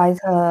actually quite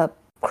a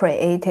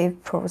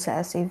creative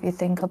process if you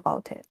think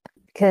about it.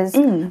 Because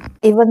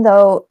even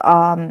though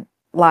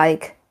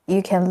like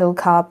you can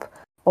look up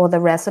all the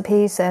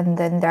recipes and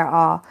then there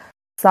are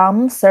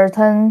some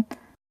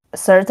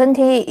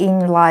certainty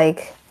in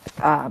like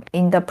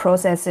in the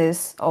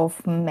processes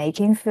of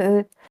making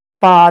food,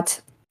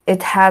 but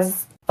it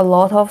has a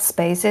lot of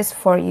spaces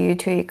for you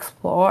to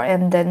explore,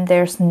 and then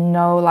there's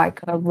no like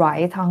a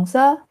right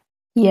answer.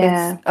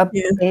 Yeah, it's a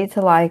bit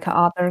like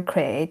other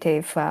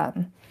creative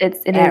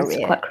it is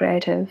quite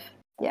creative.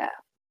 Yeah,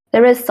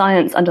 there is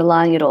science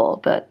underlying it all,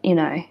 but you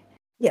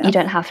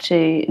don't have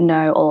to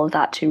know all of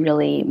that to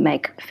really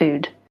make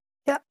food.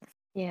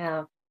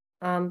 Yeah.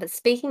 But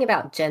speaking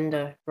about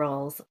gender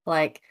roles,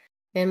 like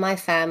in my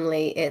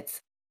family, it's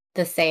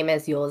the same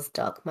as yours,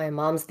 Doug. My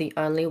mom's the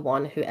only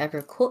one who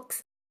ever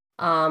cooks.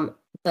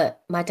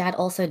 But my dad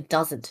also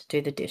doesn't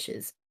do the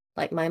dishes.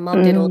 Like my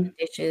mom did all the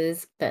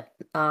dishes, but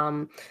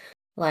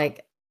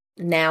like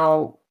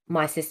now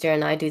my sister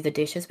and I do the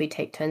dishes. We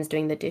take turns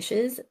doing the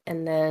dishes,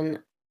 and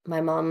then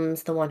my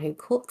mom's the one who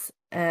cooks.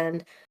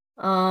 And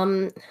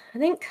I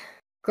think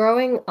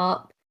growing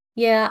up,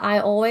 yeah, I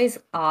always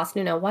ask,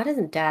 why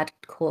doesn't dad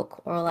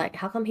cook? Or like,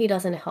 how come he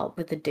doesn't help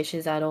with the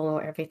dishes at all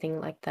or everything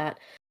like that?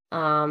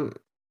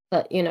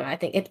 But, I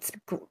think it's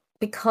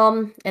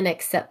become an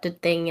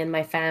accepted thing in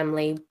my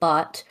family.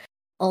 But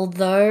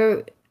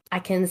although I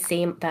can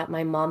see that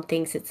my mom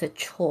thinks it's a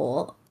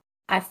chore,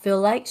 I feel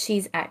like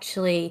she's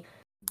actually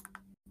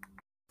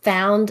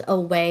found a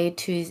way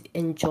to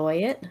enjoy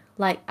it.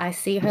 Like I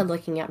see her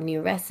looking up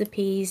new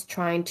recipes,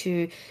 trying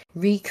to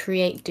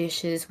recreate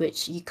dishes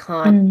which you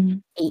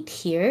can't eat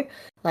here.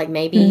 Like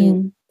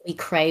maybe we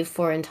crave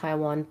for in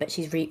Taiwan, but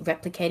she's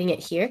replicating it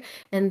here.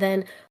 And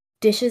then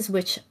dishes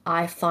which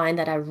I find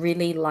that I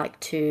really like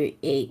to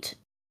eat,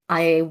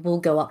 I will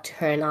go up to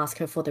her and ask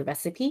her for the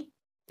recipe,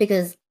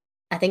 because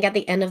I think at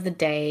the end of the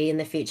day in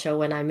the future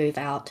when I move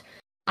out,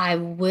 I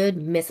would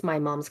miss my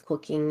mom's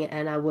cooking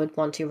and I would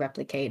want to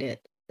replicate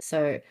it.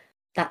 So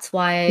that's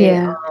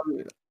why,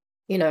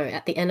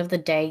 at the end of the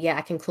day,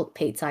 I can cook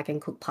pizza, I can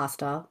cook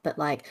pasta, but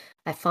like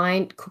I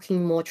find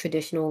cooking more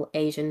traditional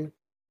Asian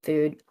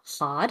food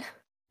hard.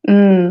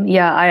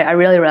 Yeah, I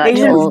really relate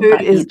to all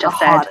that you just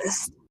said.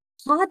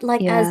 Hard,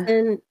 like as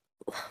in,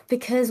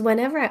 because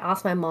whenever I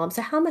ask my mom,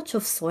 so how much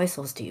of soy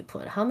sauce do you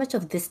put? How much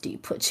of this do you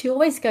put? She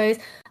always goes,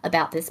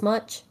 about this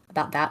much,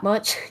 about that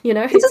much, you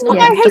know? This is why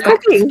I hate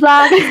cooking.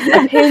 Splash,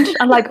 a pinch.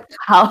 I'm like,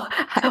 How's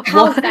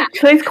that?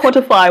 Please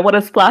quantify what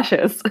a splash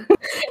is.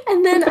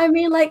 And then, I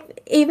mean,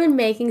 like, even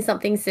making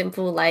something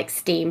simple like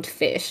steamed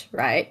fish,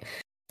 right?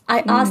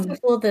 I asked her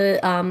for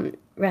the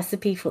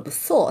recipe for the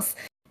sauce,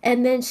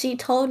 and then she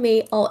told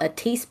me, oh, a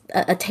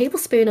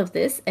tablespoon of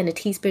this and a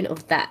teaspoon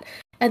of that.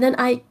 And then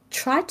I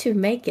tried to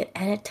make it,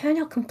 and it turned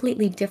out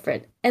completely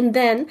different. And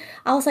then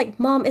I was like,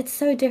 Mom, it's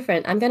so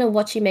different. I'm going to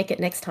watch you make it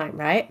next time,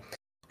 right?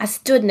 I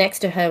stood next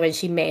to her when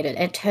she made it.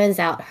 And it turns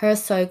out her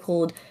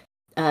so-called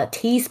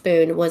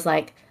teaspoon was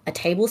like a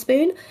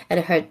tablespoon, and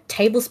her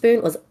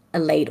tablespoon was a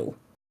ladle.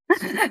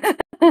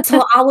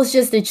 So I was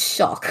just in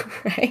shock,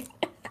 right?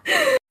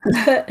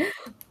 But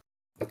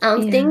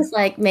things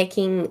like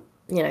making,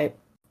 you know,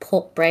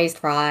 pork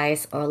braised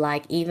rice, or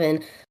like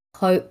even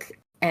Coke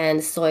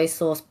and soy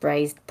sauce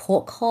braised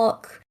pork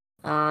hock,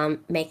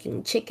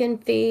 making chicken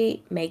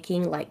feet,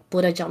 making like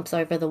Buddha jumps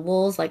over the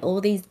walls, like all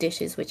these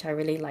dishes which I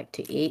really like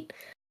to eat.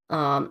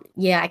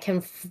 I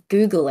can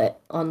Google it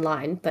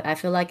online, but I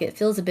feel like it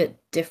feels a bit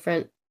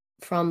different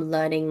from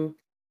learning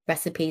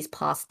recipes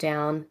passed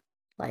down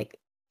like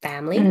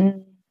family.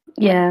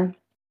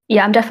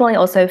 Yeah, I'm definitely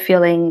also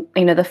feeling,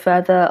 you know, the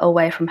further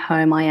away from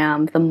home I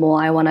am, the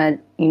more I want to,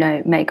 you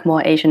know, make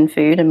more Asian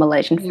food and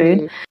Malaysian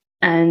food.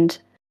 And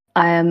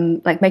I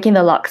am like making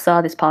the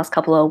laksa this past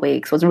couple of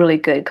weeks was really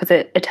good because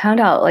it turned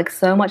out like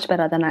so much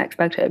better than I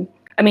expected.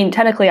 I mean,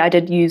 technically I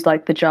did use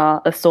like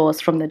the sauce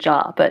from the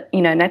jar, but,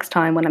 you know, next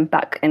time when I'm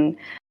back in,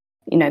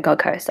 you know, Gold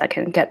Coast, I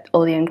can get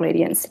all the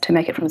ingredients to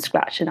make it from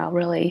scratch, and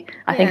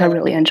I think I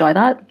really enjoy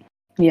that.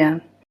 Yeah.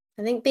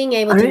 I think being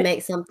able to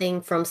make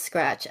something from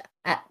scratch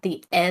at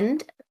the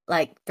end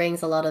like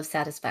brings a lot of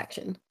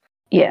satisfaction.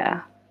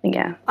 Yeah.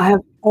 I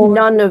have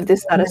none of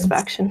this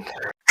satisfaction.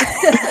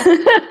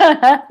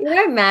 You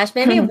know, Mash,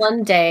 maybe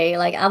one day,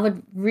 like, I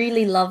would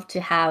really love to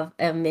have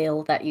a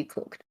meal that you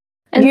cooked.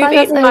 And you've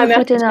eaten my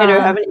mashed potato,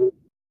 haven't you?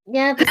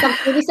 Yeah, but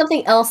maybe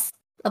something else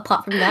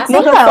apart from that.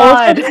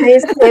 I also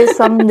tasted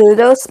some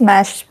noodles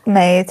Mash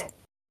made,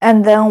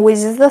 and then we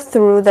just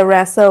threw the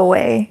rest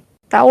away.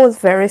 That was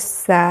very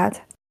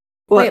sad.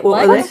 Wait,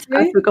 what?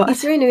 I forgot. You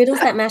threw noodles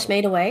that Mash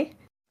made away?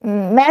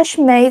 Mash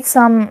made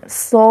some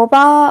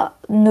soba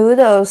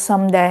noodles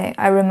someday,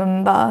 I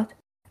remember.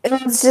 It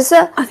was just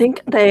I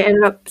think they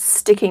ended up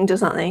sticking to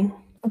something.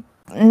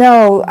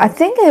 No, I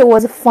think it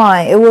was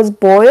fine. It was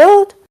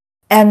boiled,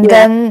 and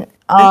then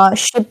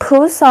she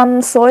put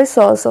some soy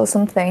sauce or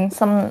something,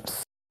 some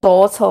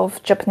sort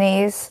of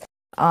Japanese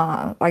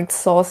like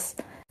sauce,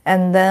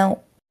 and then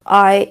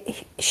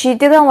she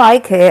didn't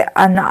like it,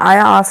 and I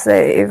asked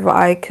her if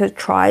I could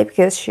try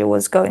because she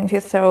was going to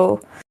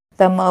throw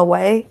them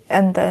away,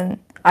 and then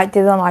I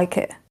didn't like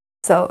it,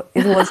 so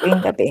it was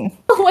in the bin.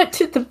 Went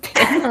to the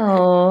bin.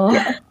 Oh,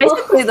 yeah.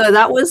 Basically, though,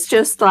 that was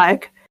just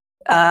like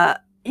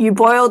you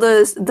boil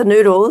the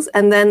noodles,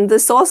 and then the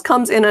sauce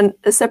comes in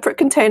a separate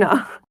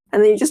container,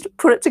 and then you just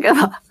put it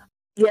together.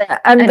 Yeah,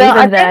 and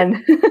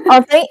then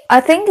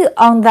I think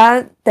on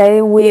that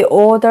day we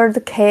ordered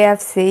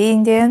KFC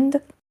in the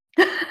end.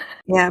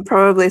 Yeah,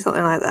 probably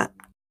something like that.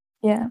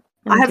 Yeah,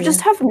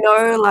 just have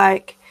no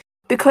like,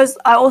 because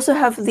I also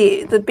have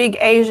the big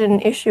Asian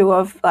issue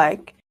of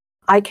like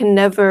I can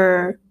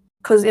never,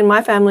 because in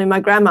my family my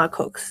grandma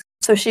cooks,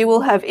 so she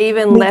will have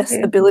even less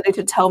ability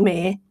to tell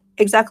me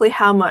exactly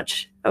how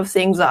much of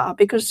things are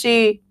because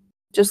she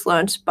just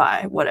learns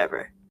by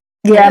whatever.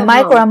 Yeah,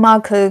 my grandma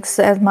cooks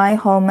at my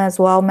home as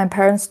well. My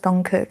parents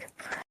don't cook.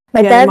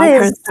 My dad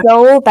is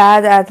so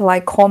bad at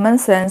like common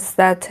sense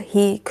that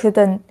he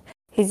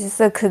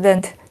just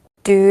couldn't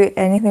do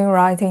anything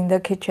right in the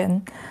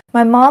kitchen.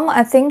 My mom,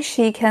 I think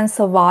she can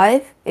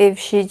survive if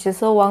she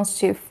just wants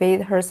to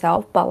feed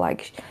herself, but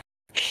like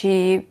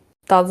she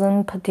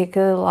doesn't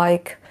particularly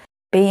like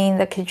being in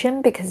the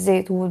kitchen because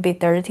it would be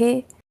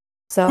dirty.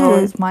 So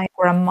it's my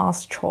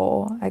grandma's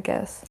chore, I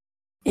guess.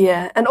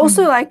 Yeah, and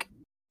also like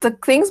the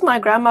things my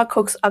grandma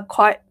cooks are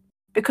quite,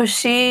 because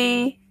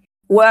she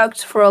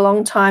worked for a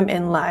long time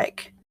in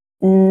like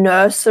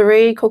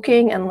nursery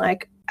cooking and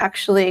like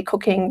actually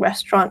cooking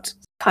restaurant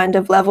kind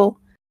of level.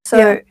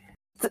 So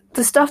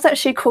the stuff that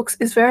she cooks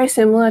is very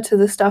similar to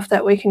the stuff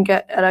that we can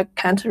get at a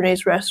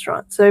Cantonese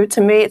restaurant. So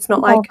to me, it's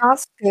not like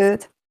that's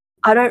good.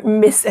 I don't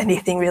miss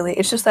anything really.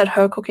 It's just that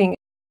her cooking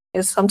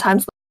is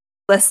sometimes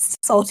less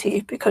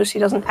salty because she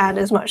doesn't add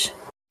as much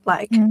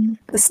like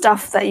the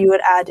stuff that you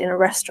would add in a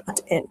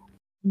restaurant in.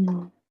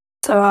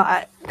 So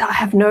I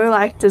have no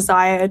like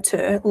desire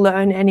to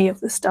learn any of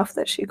the stuff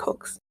that she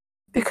cooks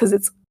because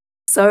it's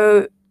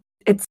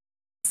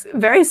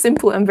very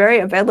simple and very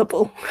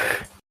available.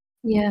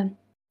 Yeah,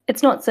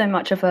 it's not so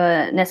much of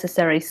a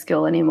necessary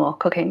skill anymore,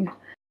 cooking.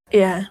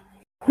 Yeah,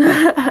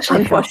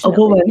 unfortunately. A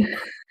woman.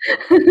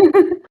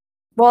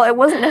 Well, it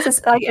wasn't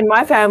necessary. Like in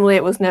my family,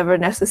 it was never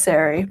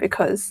necessary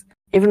because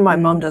even my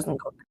mom doesn't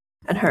cook,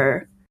 and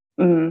her.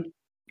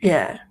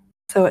 Yeah,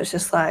 so it's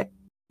just like.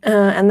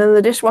 And then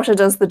the dishwasher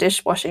does the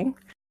dishwashing,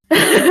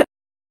 the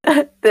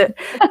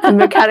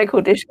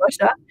mechanical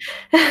dishwasher.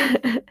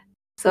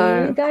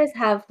 So do you guys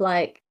have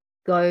like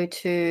go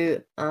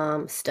to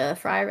stir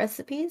fry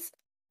recipes?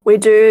 We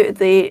do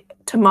the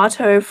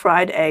tomato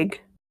fried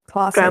egg,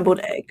 scrambled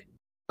egg.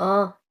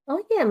 Oh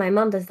yeah, my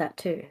mum does that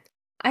too.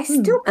 I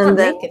still can't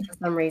make it for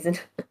some reason.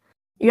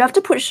 You have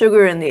to put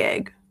sugar in the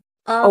egg.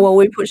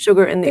 We put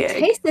sugar in the egg.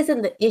 The taste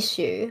isn't the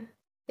issue.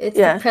 It's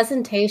the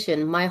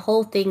presentation. My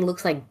whole thing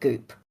looks like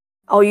goop.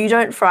 Oh, you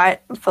don't fry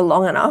it for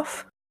long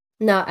enough?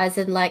 No, as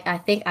in like I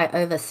think I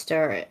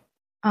overstir it.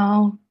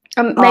 Oh,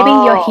 maybe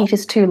your heat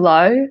is too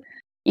low.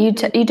 You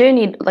do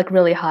need like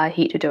really high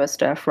heat to do a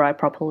stir fry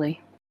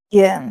properly.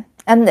 Yeah,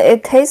 and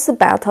it tastes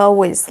better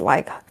with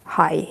like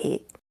high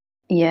heat.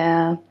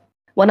 Yeah,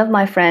 one of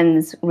my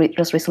friends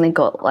just recently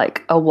got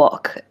like a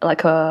wok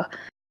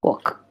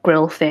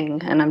grill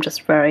thing, and I'm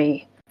just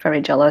very,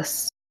 very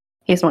jealous.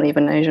 He's not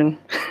even Asian.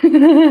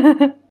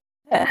 Why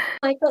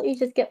can't you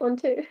just get one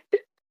too?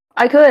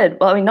 I could.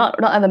 Well, I mean,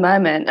 not at the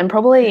moment, and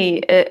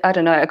probably I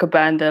don't know. I could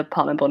burn the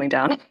apartment building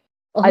down.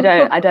 I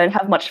don't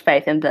have much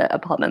faith in the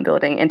apartment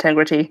building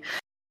integrity.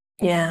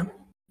 Yeah.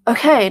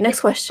 Okay.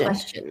 Next question.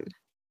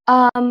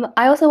 I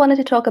also wanted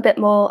to talk a bit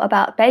more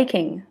about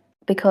baking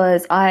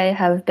because I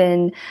have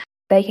been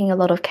baking a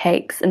lot of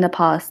cakes in the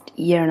past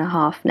year and a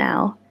half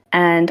now,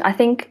 and I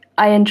think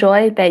I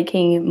enjoy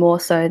baking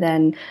more so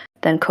than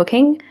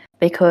cooking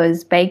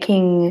because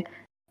baking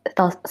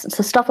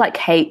stuff like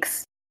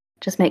cakes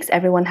just makes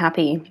everyone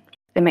happy.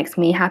 It makes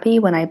me happy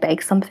when I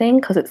bake something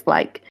because it's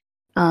like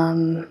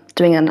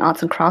doing an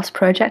arts and crafts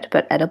project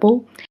but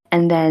edible,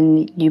 and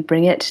then you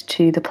bring it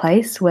to the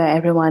place where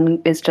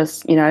everyone is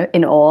just in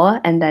awe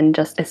and then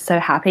just is so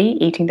happy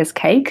eating this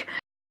cake,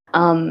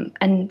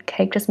 and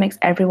cake just makes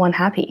everyone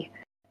happy,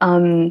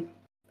 and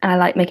I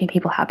like making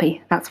people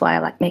happy. That's why I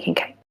like making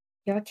cake.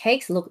 Your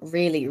cakes look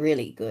really,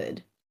 really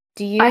good.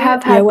 Do you? I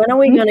have had. When are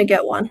we going to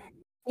get one?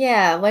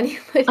 Yeah, when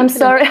I'm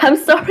sorry.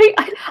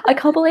 I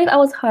can't believe I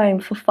was home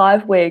for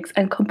 5 weeks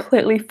and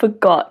completely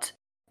forgot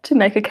to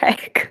make a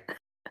cake.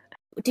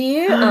 Do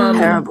you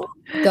terrible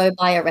go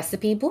buy a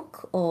recipe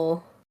book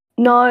or?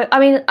 No, I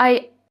mean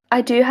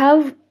I do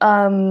have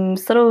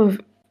sort of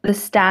the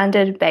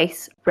standard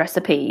base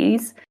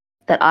recipes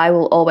that I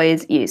will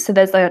always use. So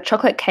there's like a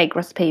chocolate cake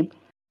recipe.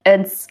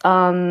 It's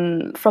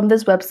from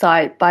this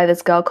website by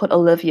this girl called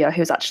Olivia,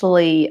 who's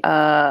actually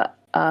a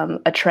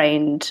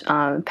trained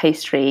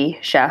pastry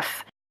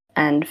chef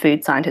and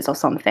food scientist or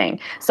something.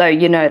 So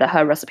you know that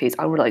her recipes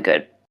are really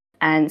good.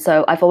 And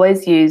so I've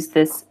always used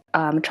this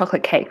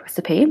chocolate cake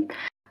recipe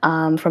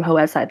from her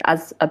website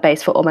as a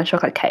base for all my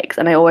chocolate cakes.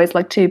 And I always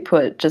like to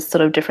put just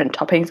sort of different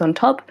toppings on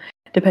top,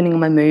 depending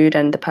on my mood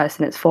and the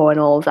person it's for and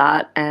all of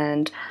that.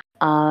 And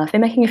I've been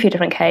making a few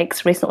different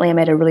cakes. Recently I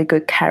made a really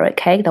good carrot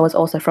cake that was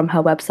also from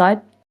her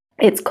website.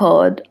 It's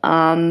called,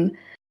 I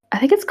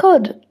think it's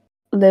called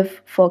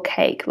Live for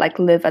Cake, like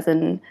live as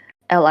in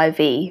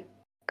LIV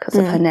because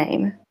of her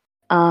name.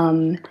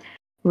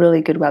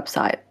 Really good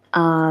website.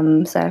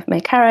 So I've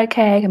made carrot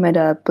cake, I made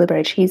a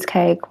blueberry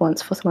cheesecake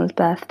once for someone's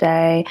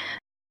birthday,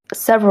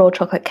 several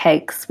chocolate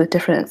cakes with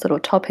different sort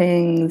of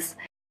toppings.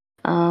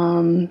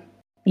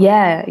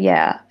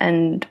 Yeah,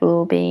 and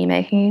we'll be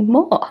making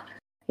more.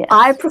 Yes.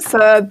 I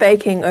prefer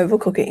baking over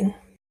cooking,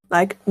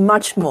 like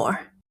much more,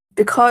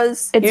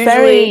 because it's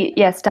very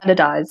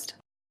standardized.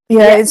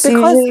 Yeah, it's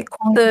because usually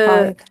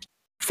the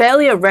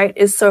failure rate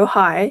is so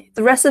high.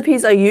 The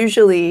recipes are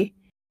usually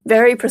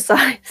very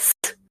precise.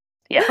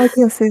 Yeah, I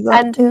can see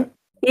that. And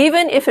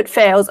even if it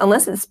fails,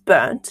 unless it's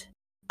burnt,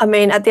 I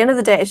mean, at the end of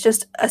the day, it's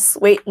just a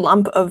sweet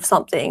lump of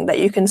something that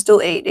you can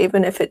still eat,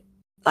 even if it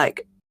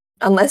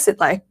unless it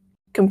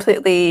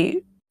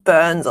completely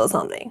burns or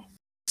something.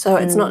 So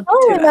it's not. I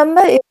don't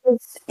remember if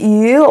it's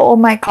you or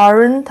my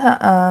current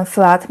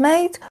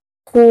flatmate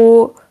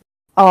who.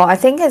 Oh, I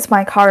think it's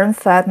my current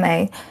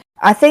flatmate.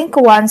 I think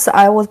once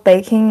I was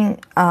baking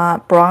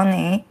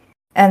brownie,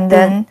 and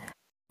then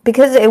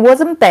because it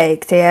wasn't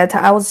baked yet,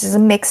 I was just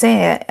mixing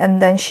it,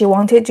 and then she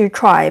wanted to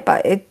try,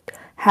 but it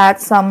had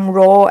some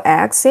raw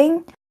eggs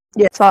in.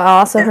 Yeah. So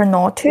I asked her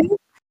not to,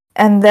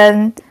 and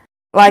then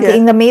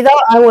in the middle,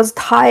 I was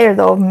tired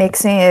of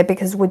mixing it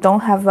because we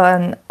don't have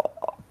an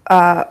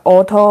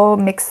auto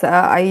mixer.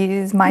 I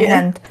use my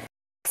hand.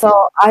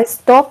 So I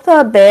stopped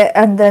a bit,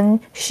 and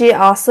then she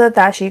asked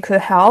that she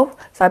could help.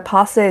 So I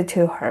passed it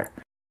to her,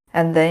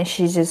 and then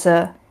she just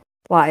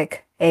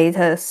ate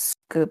a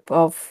scoop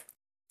of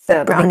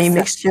the brownie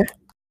mixture.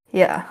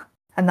 Yeah,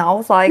 and I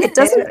was like, it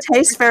doesn't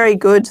taste very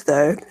good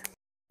though.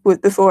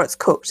 Before it's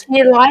cooked.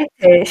 She liked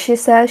it. She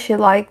said she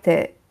liked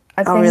it.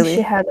 I think really?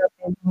 She had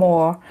a bit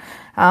more.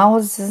 I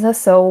was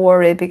just so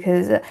worried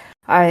because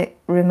I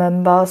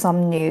remember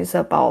some news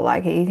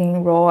about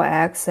eating raw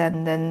eggs,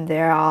 and then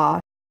there are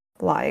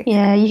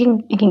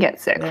you can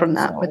get sick from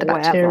that with the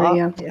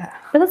bacteria. Yeah,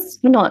 but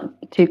that's not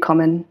too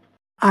common.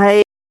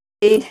 I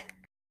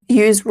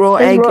use raw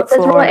egg.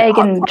 There's raw egg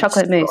in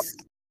chocolate mousse.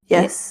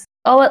 Yes.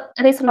 Oh, at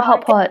least in a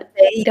hot pot,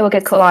 they will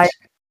get cooked. I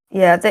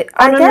use it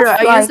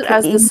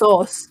as the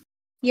sauce.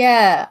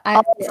 Yeah,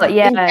 in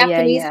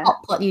Japanese yeah.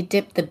 hot pot, you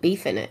dip the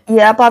beef in it.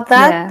 Yeah, but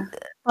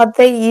but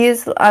they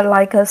use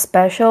a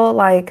special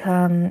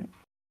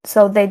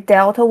so they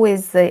dealt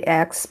with the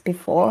eggs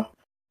before.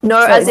 No,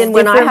 So as it's in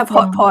when I different have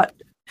hot from- pot.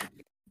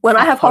 When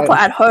I At have hot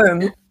pot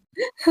home. at home,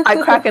 I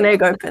crack an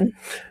egg open.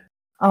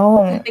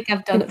 Oh, I think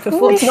I've done it we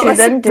before. Not a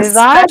shouldn't do special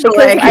that because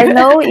egg. I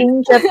know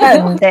in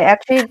Japan they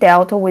actually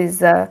dealt with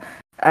the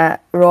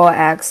raw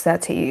eggs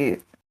that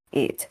you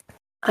eat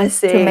I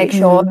see. to make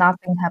sure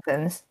nothing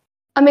happens.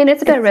 I mean,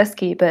 it's a bit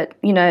risky, but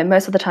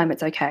most of the time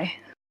it's okay.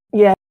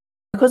 Yeah,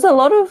 because a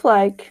lot of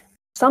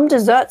some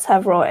desserts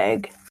have raw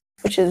egg,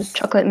 which is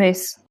Chocolate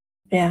mousse.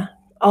 yeah.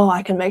 Oh,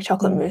 I can make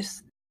chocolate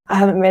mousse. I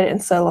haven't made it in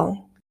so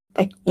long,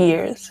 like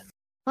years.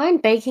 I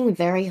find baking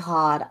very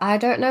hard. I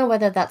don't know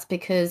whether that's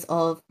because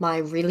of my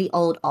really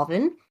old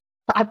oven,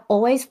 but I've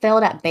always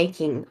failed at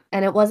baking.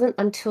 And it wasn't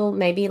until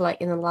maybe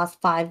in the last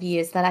 5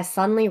 years that I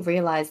suddenly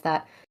realized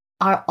that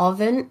our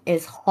oven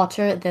is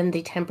hotter than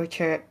the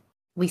temperature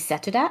we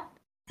set it at.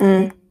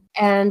 Mm.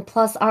 And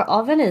plus, our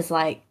oven is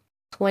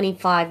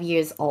 25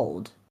 years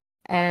old.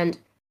 And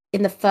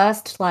in the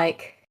first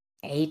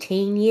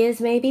 18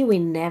 years, maybe, we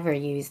never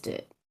used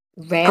it.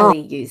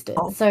 Rarely used it.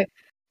 So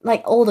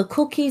all the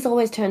cookies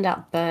always turned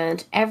out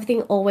burnt.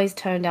 Everything always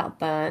turned out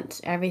burnt.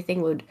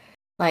 Everything would,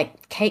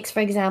 cakes,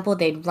 for example,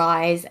 they'd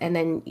rise and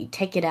then you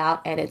take it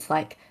out and it's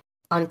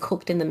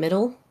uncooked in the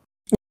middle.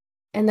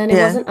 And then it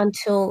wasn't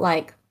until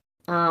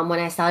when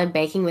I started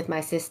baking with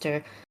my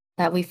sister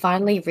that we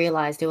finally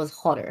realized it was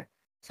hotter.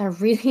 So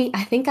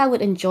I think I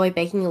would enjoy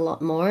baking a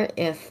lot more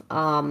if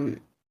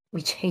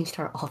we changed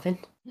our oven.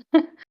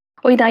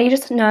 Well, now you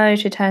just know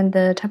to turn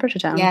the temperature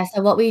down. Yeah,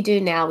 so what we do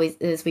now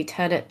is we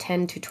turn it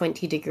 10 to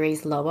 20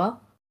 degrees lower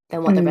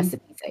than what the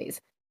recipe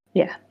says.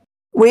 Yeah.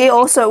 We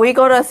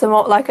got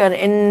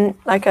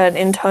an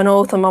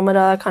internal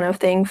thermometer kind of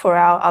thing for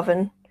our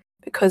oven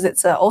because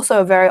it's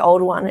also a very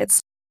old one. It's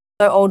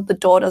so old the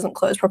door doesn't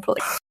close properly.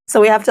 So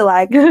we have to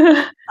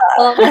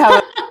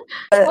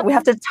we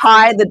have to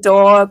tie the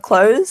door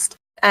closed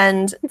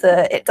and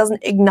it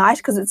doesn't ignite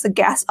because it's a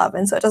gas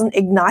oven, so it doesn't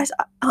ignite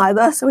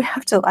either. So we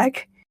have to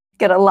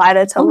get a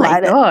lighter to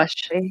light it. Oh my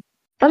gosh,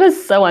 that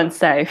is so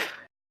unsafe.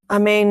 I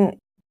mean,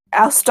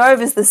 our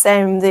stove is the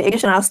same. The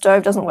ignition on our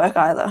stove doesn't work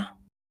either.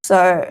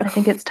 So I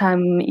think it's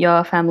time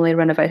your family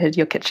renovated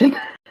your kitchen.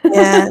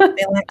 yeah,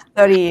 it's been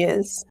 30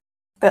 years.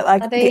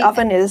 But the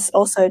oven is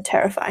also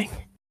terrifying.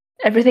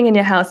 Everything in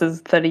your house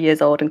is 30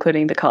 years old,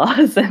 including the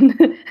cars. And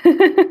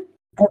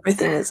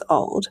everything is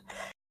old.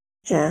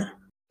 Yeah.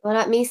 What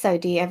about miso?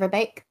 Do you ever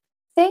bake?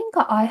 I think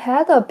I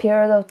had a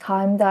period of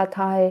time that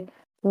I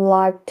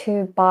like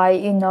to buy,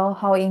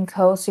 how in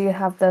Coles you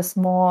have the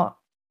small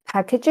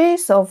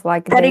packages of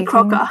Betty baking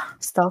Crocker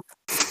stuff.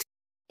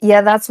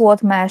 Yeah, that's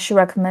what Mash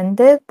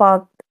recommended,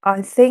 but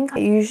I think I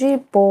usually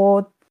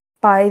bought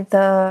by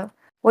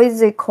what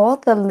is it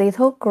called? The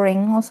Little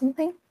Green or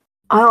something?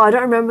 Oh, I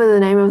don't remember the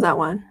name of that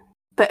one.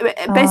 But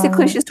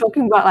basically she's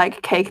talking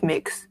about cake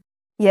mix.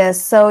 Yes,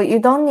 so you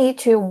don't need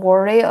to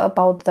worry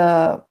about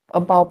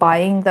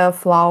buying the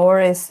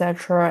flour,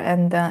 etc.,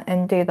 and then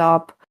ended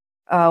up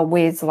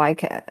with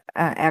an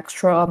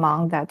extra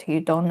amount that you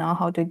don't know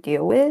how to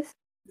deal with.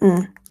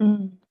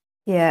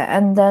 Yeah,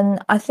 and then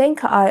I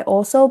think I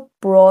also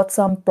brought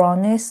some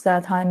brownies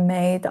that I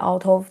made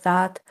out of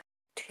that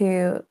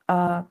to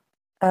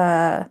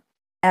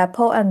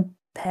Apple and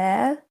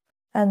Pear,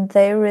 and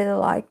they really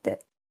liked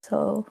it.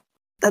 So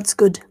that's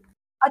good.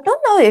 I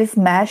don't know if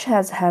Mash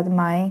has had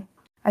mine.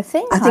 I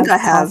think I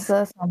have.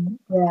 Some,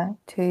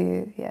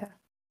 too.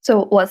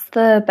 So what's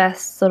the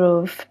best sort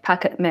of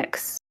packet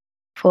mix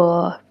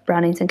for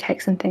brownies and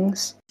cakes and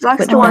things?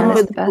 That's the one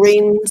with the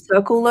green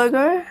circle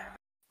logo.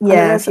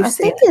 Yes, I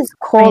think it's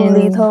called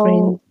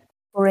Little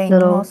Green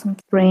or something.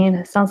 Green.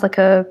 It sounds like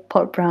a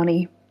pot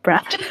brownie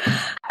brand.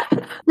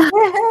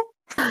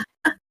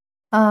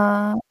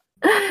 What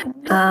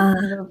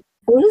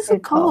is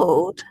it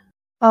called?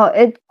 Oh,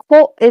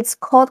 it's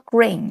called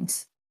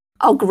Greens.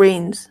 Oh,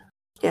 Greens.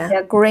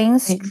 Yeah,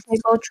 Greens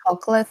triple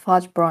chocolate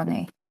fudge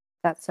brownie.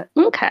 That's it.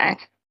 Okay,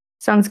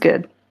 sounds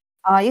good.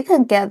 You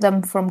can get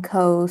them from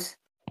Coles.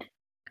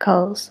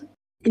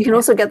 You can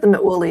also get them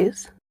at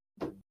Woolies.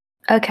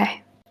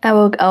 Okay,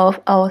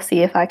 I'll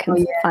see if I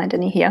can find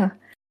any here.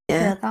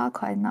 Yeah, they're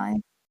quite nice.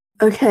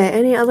 Okay,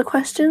 any other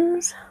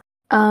questions?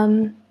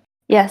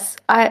 Yes,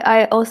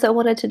 I also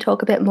wanted to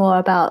talk a bit more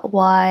about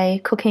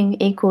why cooking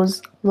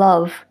equals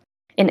love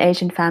in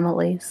Asian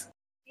families.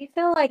 Do you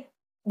feel like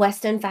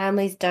Western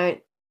families don't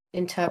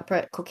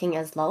interpret cooking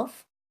as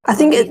love? I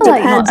think it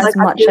depends. Not as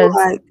much as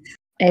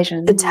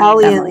Asian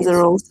Italians families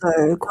are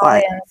also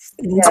quite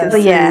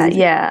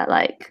yeah,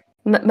 like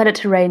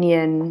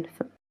Mediterranean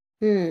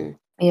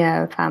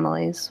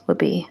families would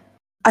be.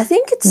 I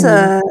think it's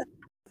the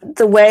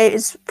way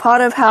it's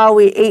part of how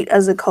we eat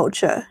as a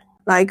culture.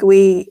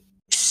 We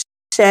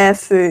share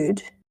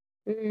food.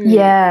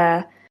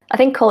 Yeah, I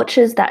think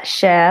cultures that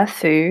share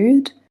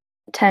food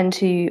tend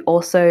to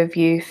also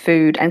view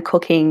food and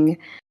cooking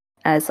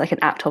as an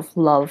act of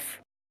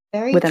love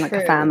within a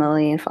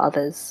family and for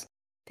others.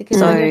 Because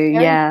when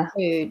you're sharing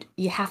food,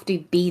 you have to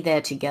be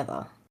there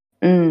together.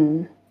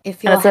 Mm.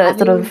 If you're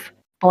sort of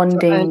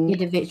bonding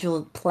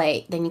individual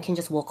plate, then you can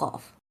just walk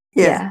off.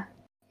 Yeah.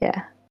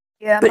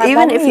 But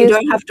even if you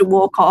don't have to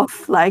walk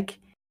off, like,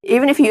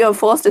 even if you are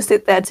forced to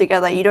sit there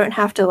together, you don't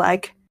have to,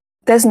 like,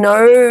 there's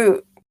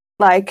no,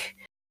 like,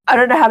 I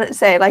don't know how to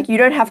say, like, you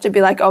don't have to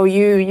be like, oh,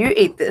 you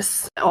eat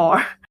this,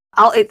 or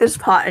I'll eat this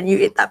part and you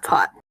eat that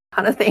part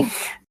kind of thing.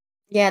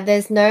 Yeah,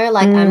 there's no,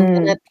 like, I'm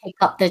going to pick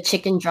up the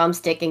chicken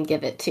drumstick and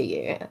give it to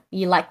you.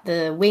 You like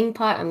the wing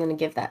part, I'm going to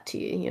give that to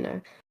you, you know?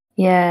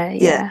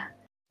 Yeah.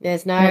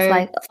 There's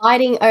no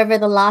fighting over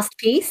the last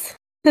piece.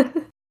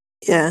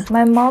 Yeah.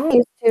 My mom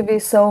used to be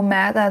so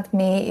mad at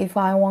me if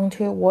I want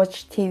to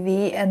watch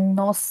TV and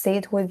not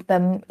sit with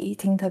them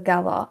eating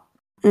together.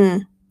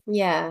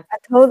 Yeah. I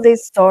told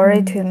this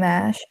story to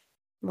Mash.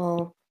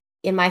 Well,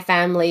 in my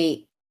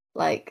family,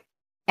 like,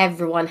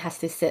 everyone has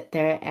to sit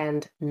there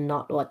and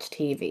not watch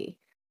TV.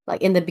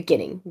 Like, in the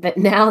beginning. But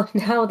now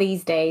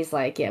these days,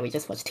 like, yeah, we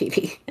just watch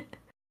TV.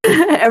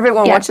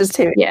 Everyone watches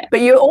TV. Yeah.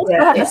 But you also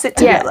have to sit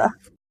together.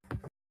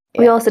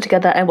 We all sit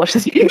together and watch the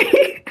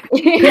TV.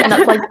 And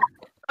that's like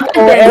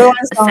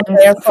everyone's on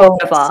their phone.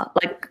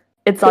 Like,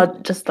 it's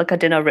just like a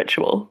dinner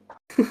ritual.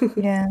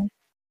 Yeah.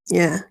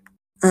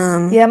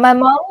 Yeah, my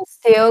mom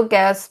still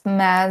gets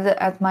mad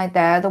at my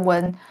dad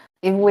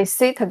if we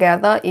sit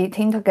together,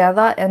 eating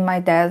together, and my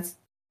dad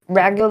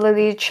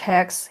regularly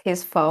checks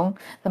his phone,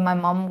 then my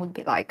mom would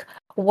be like,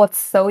 what's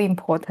so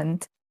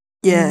important?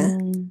 Yeah.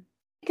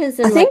 Because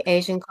in like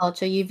Asian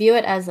culture, you view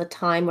it as a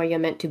time where you're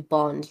meant to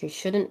bond. You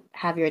shouldn't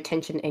have your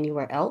attention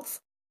anywhere else.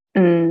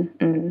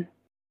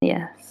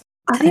 Yes.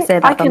 I say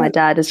that, but my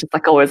dad is just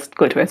like always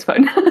glued to his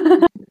phone.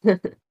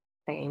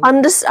 Same.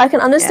 I can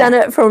understand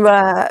it from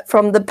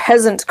the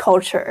peasant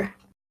culture,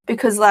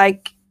 because,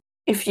 like,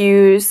 if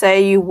you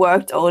say you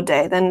worked all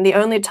day, then the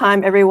only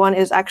time everyone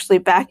is actually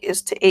back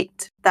is to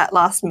eat that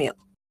last meal.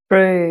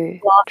 True.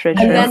 And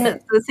then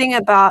the thing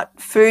about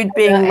food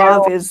being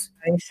love is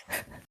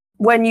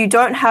when you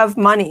don't have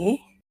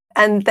money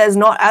and there's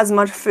not as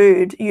much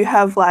food, you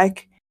have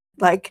like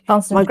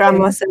my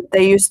grandma said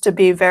they used to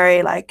be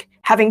very, like,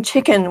 having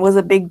chicken was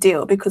a big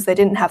deal because they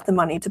didn't have the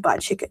money to buy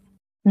chicken.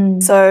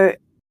 So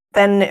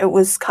then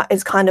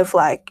it's kind of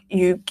like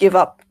you give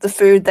up the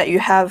food that you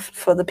have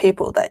for the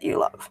people that you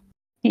love.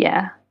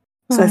 Yeah.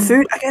 So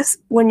food, I guess,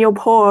 when you're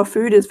poor,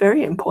 food is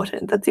very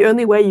important. That's the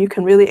only way you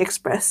can really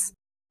express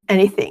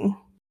anything.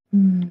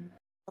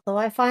 Although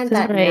I find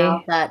that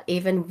now that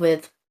even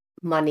with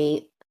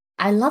money,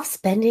 I love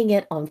spending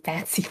it on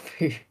fancy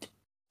food.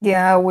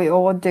 Yeah, we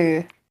all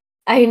do.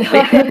 I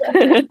know.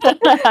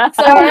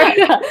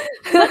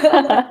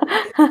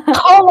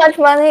 How much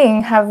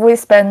money have we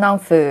spent on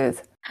food?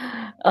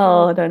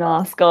 Oh, don't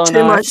ask. Oh,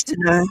 Too much to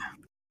know.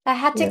 I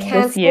had to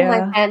cancel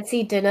my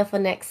fancy dinner for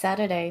next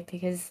Saturday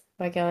because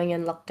we're going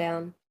in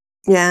lockdown.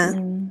 Yeah.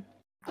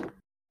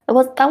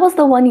 That was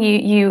the one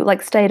you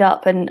like stayed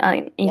up and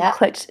you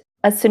clicked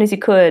as soon as you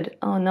could.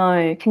 Oh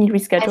no! Can you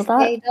reschedule that?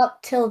 I stayed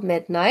up till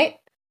midnight,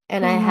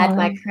 and I had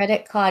my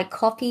credit card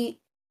copy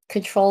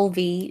Control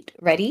V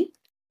ready,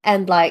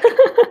 and like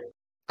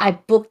I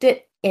booked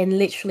it in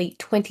literally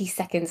 20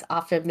 seconds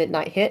after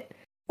midnight hit.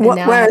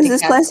 Where is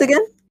this place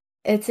again?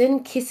 It's in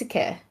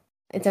Kisuke.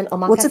 It's an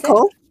omakase. What's it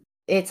called?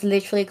 It's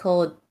literally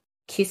called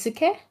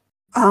Kisuke.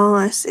 Oh,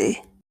 I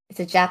see. It's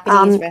a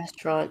Japanese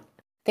restaurant.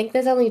 I think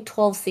there's only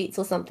 12 seats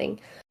or something.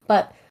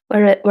 But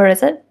where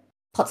is it?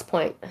 Potts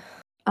Point.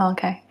 Oh,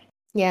 okay.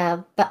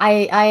 Yeah, but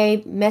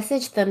I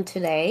messaged them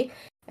today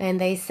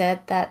and they said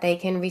that they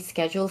can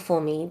reschedule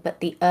for me, but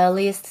the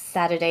earliest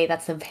Saturday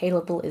that's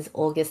available is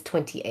August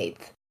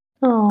 28th.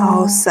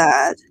 Oh,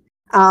 sad.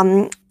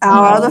 Our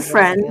other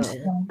friend,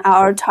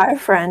 our Thai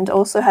friend,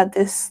 also had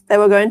this. They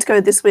were going to go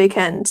this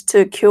weekend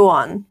to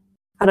Kuon.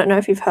 I don't know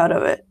if you've heard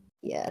of it.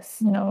 Yes.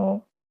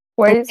 No.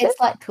 Where is it? It's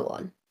like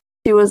Kuon.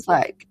 She was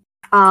like,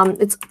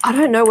 it's, I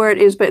don't know where it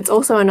is, but it's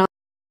also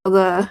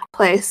another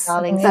place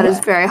that is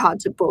very hard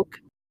to book.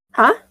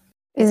 Huh?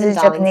 Is it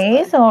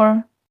Japanese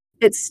or?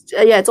 It's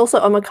it's also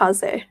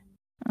omakase.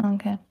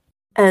 Okay.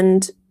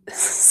 And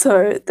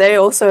so they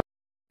also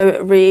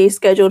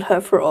rescheduled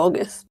her for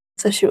August.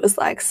 So she was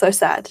like so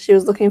sad. She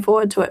was looking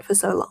forward to it for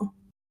so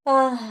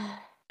long.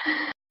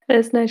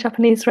 There's no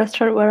Japanese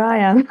restaurant where I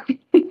am.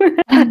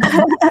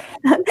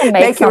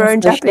 Make your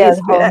own Japanese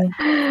food.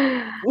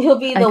 You'll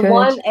be the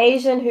one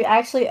Asian who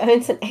actually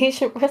owns an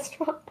Asian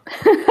restaurant.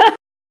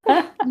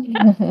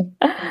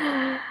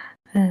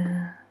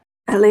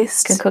 At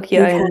least you can cook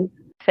your own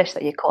fish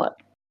that you caught.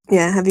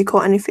 Yeah, have you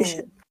caught any fish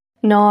yet?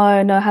 No,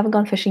 I haven't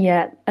gone fishing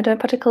yet. I don't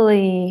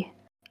particularly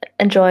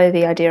enjoy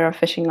the idea of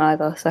fishing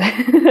either, so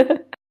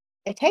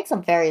it takes a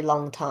very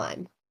long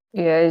time.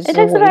 Yeah, it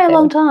takes a very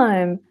long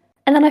time.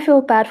 And then I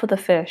feel bad for the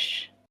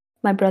fish,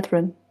 my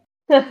brethren.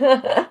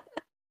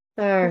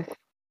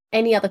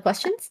 Any other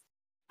questions?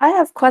 I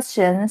have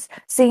questions.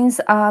 Since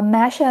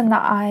Masha and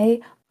I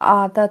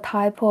are the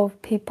type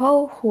of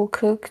people who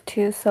cook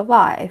to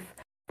survive,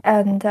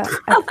 and at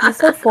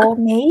least for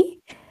me,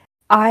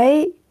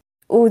 I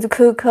would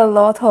cook a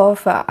lot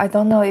of. I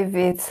don't know if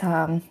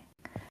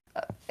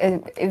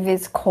if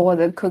it's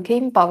called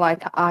cooking, but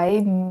like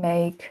I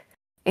make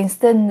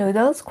instant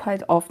noodles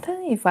quite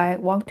often if I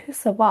want to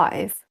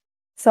survive.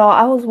 So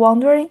I was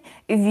wondering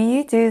if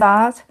you do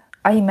that,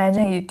 I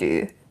imagine you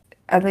do,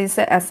 at least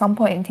at some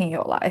point in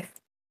your life.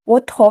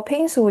 What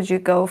toppings would you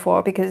go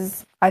for?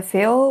 Because I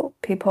feel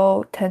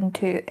people tend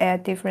to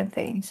add different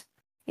things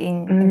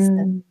in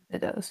instant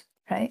noodles,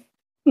 right?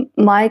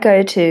 My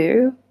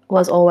go-to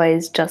was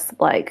always just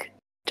like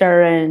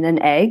stir in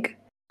an egg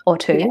or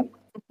two. Yeah.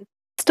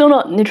 Still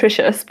not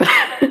nutritious, but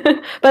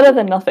better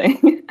than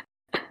nothing.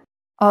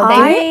 Oh,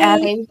 they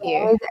add with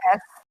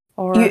eggs,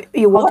 or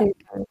you what?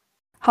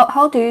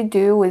 How do you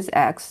do with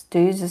eggs? Do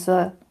you just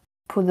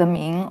put them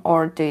in,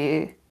 or do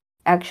you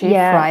actually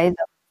fry them?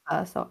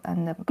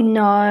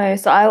 No,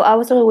 so I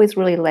was always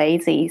really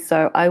lazy,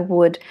 so I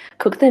would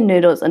cook the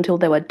noodles until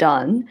they were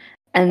done,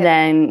 and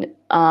then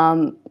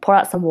pour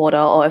out some water,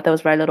 or if there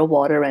was very little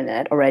water in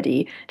it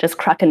already, just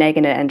crack an egg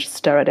in it and just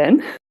stir it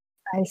in.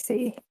 I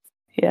see.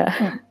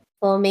 Yeah.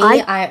 For me,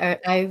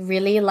 I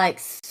really like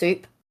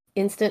soup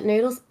instant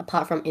noodles,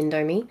 apart from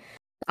Indomie.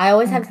 I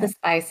always have the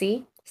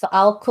spicy, so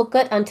I'll cook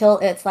it until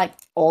it's like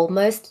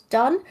almost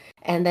done,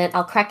 and then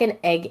I'll crack an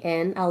egg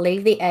in. I'll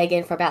leave the egg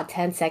in for about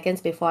 10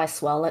 seconds before I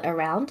swirl it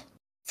around.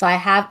 So I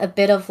have a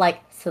bit of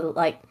like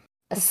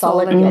a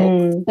solid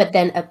yolk, but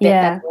then a bit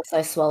that's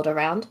also swirled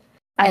around.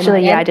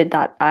 Actually, I did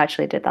that. I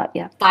actually did that,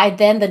 yeah. By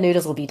then, the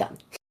noodles will be done.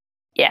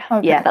 Yeah,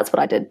 yeah, that's what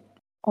I did.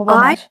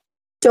 I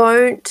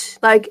don't,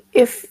 like,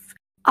 if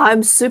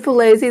I'm super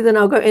lazy, then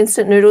I'll go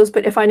instant noodles,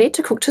 but if I need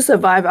to cook to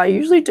survive, I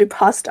usually do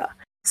pasta.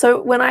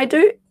 So when I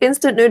do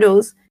instant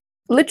noodles,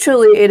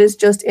 literally it is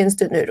just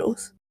instant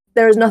noodles.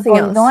 There is nothing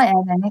else. Not add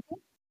anything?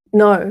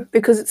 No,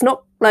 because it's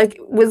not like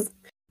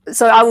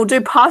so I will do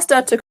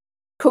pasta to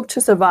cook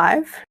to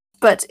survive,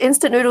 but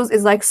instant noodles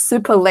is like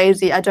super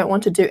lazy. I don't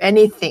want to do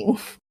anything.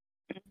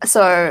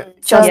 So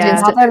just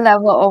another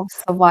level of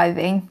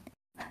surviving.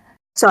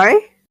 Sorry?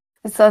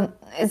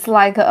 It's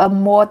like a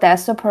more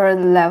desperate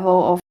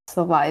level of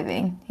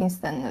surviving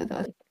instant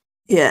noodles.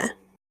 Yeah.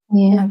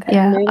 Yeah. Okay.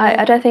 Yeah.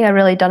 I don't think I've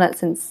really done it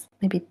since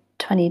maybe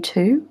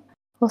 22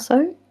 or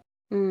so.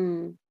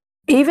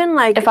 Even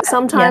like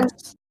sometimes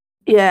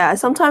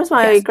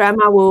my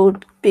grandma will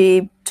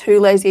be too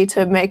lazy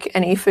to make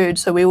any food,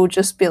 so we will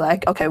just be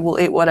like, okay, we'll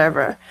eat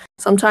whatever.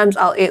 Sometimes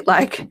I'll eat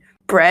like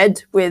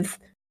bread with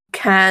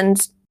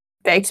canned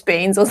baked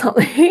beans or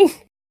something.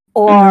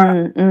 Or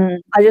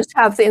I just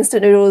have the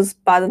instant noodles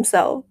by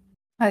themselves.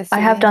 I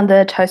have done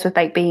the toast with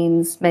baked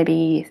beans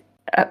maybe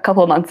a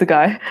couple of months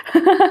ago.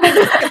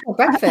 For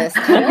breakfast,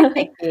 I like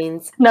baked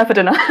beans. No, for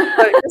dinner.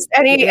 So just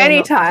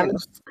any time.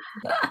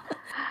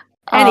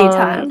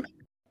 Anytime.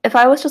 If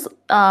I was just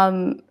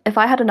if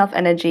I had enough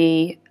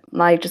energy,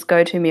 my just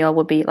go-to meal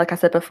would be, like I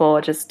said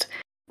before, just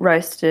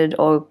roasted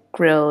or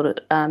grilled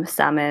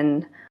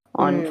salmon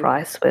on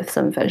rice with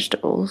some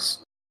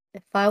vegetables.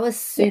 If I was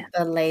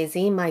super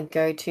lazy, my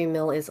go-to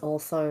meal is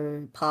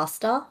also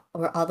pasta,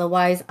 or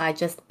otherwise I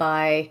just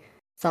buy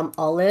some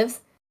olives,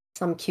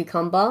 some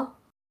cucumber,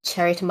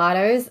 cherry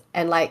tomatoes,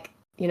 and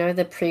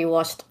the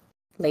pre-washed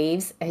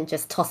leaves, and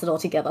just toss it all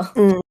together.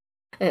 And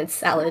it's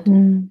salad.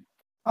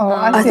 Oh,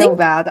 I feel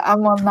bad.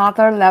 I'm on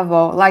another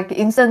level. Like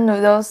instant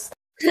noodles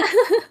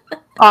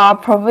are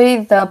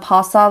probably the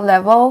pasta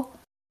level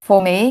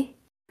for me.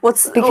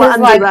 Because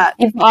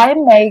if I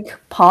make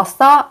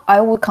pasta,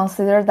 I would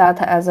consider that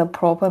as a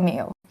proper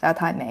meal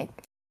that I make.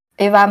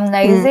 If I'm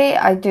lazy,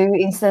 I do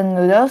instant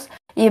noodles.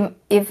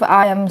 If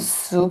I am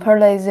super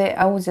lazy,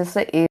 I would just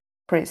eat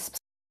crisps.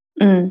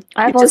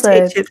 I've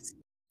also eat chips.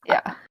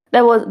 Yeah.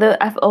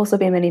 I've also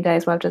been many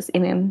days where I've just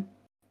eaten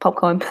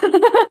popcorn.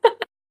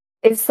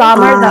 It's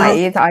summer that I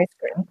eat ice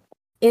cream.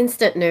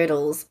 Instant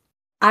noodles.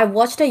 I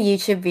watched a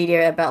YouTube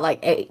video about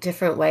 8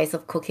 different ways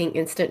of cooking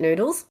instant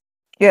noodles.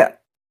 Yeah.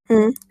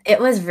 It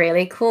was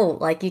really cool.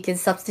 Like, you can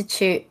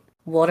substitute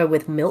water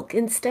with milk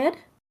instead.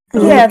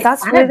 Yeah,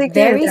 that's really good.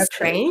 Very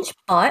strange,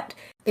 but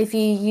if you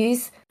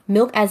use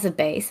milk as a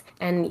base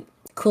and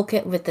cook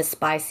it with the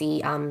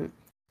spicy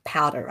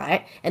powder,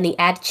 right? And you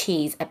add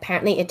cheese,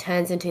 apparently it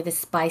turns into this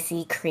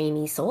spicy,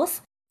 creamy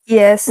sauce.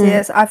 Yes,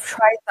 I've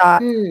tried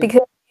that.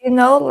 Because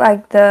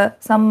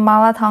some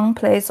malatang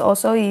place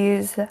also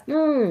use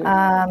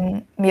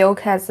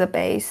milk as the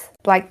base,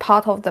 like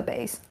part of the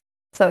base.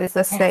 So it's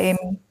the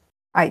same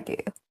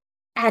idea.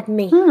 Add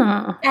me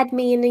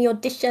into your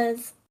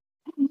dishes.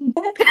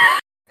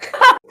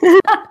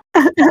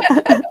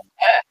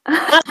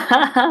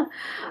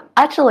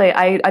 Actually,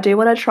 I do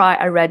want to try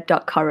a red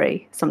duck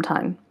curry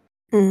sometime.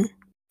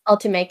 Oh,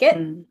 to make it?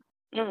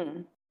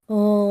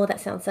 Oh, that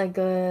sounds so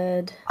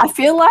good. I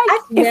feel like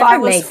if I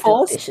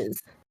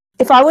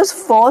was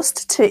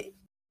forced to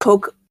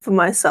cook for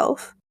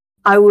myself,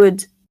 I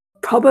would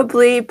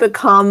probably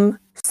become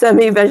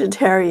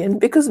semi-vegetarian,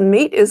 because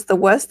meat is the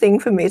worst thing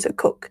for me to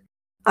cook.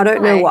 I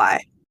don't know why.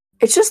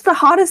 It's just the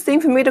hardest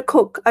thing for me to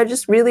cook. I'm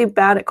just really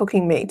bad at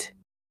cooking meat.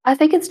 I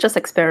think it's just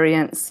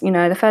experience.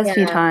 The first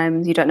few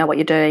times you don't know what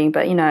you're doing,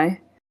 but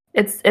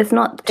it's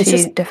not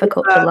too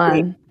difficult to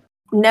learn.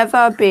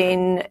 Never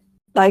been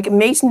Like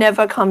meat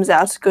never comes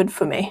out good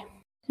for me.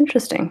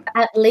 Interesting.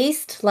 At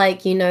least,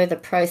 like, you know the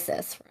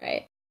process,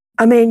 right?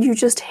 I mean, you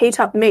just heat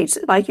up meat,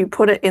 like you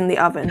put it in the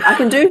oven. I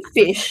can do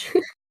fish,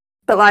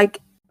 but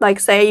like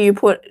say you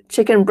put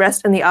chicken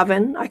breast in the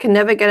oven, I can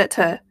never get it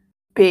to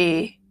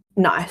be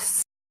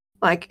nice.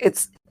 Like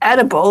it's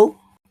edible,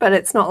 but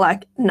it's not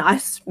like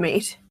nice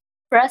meat.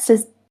 Breast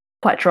is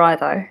quite dry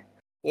though.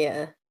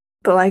 Yeah.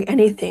 But like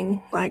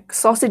anything, like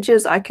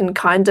sausages, I can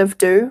kind of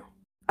do.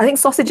 I think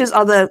sausages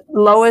are the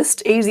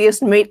lowest,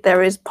 easiest meat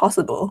there is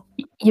possible.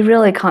 You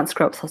really can't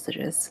screw up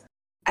sausages.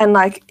 And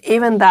like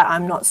even that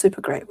I'm not super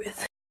great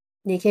with.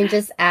 You can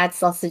just add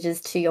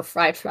sausages to your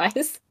fried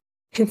rice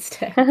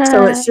instead.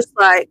 So it's just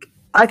like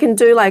I can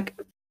do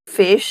like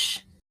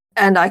fish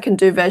and I can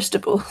do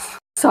vegetables.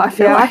 So I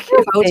feel like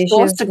if I was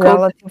forced to cook,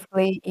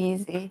 relatively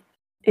easy.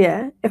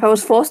 yeah, if I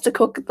was forced to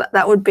cook,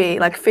 that would be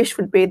like fish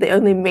would be the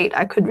only meat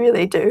I could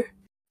really do.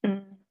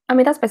 I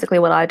mean, that's basically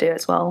what I do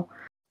as well.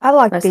 I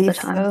like Most of the beef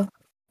time.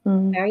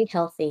 though. Very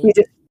healthy. You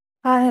do-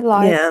 I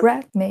like Yeah.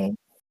 red meat.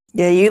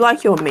 Yeah, you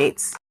like your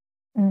meats.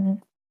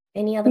 Mm.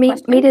 Any other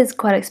Meat questions? is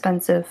quite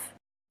expensive.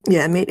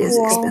 Yeah, meat is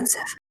Wow.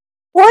 expensive.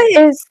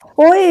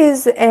 What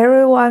is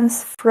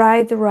everyone's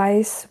fried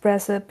rice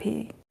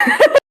recipe?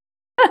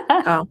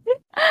 Oh,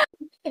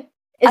 Is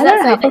I that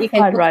don't so have that a you can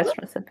fried cook rice it?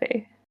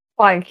 recipe.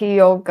 Like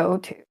your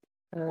go-to.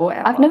 Uh,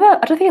 I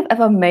don't think I've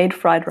ever made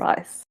fried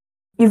rice.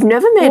 you've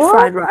never made What?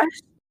 fried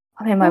rice?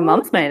 I mean, my What?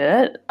 mum's made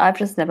it. I've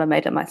just never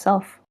made it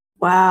myself.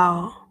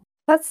 Wow.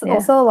 That's Yeah.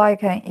 also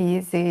like an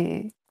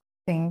easy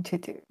thing to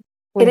do. It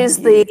when is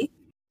you the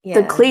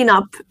yeah.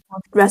 cleanup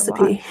want to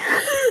recipe.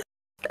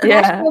 And Yeah.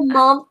 actually, my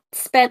mom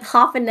spent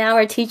half an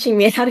hour teaching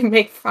me how to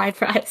make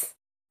fried rice.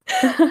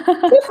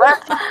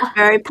 I'm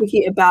very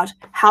picky about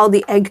how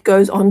the egg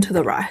goes onto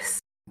the rice.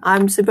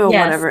 I'm super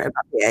Yes. whatever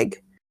about the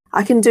egg.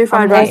 I can do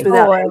fried I'm rice like,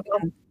 without oh, egg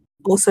and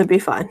also be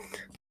fine.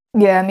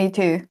 Yeah, me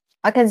too.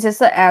 I can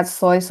just add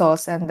soy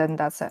sauce and then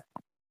that's it.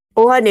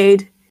 All I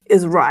need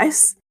is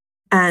rice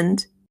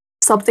and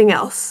something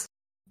else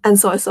and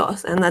soy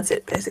sauce, and that's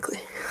it basically.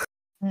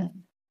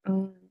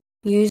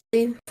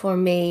 Usually, for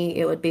me,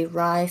 it would be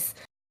rice,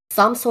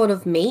 some sort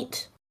of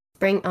meat,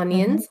 spring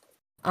onions,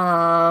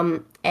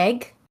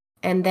 egg,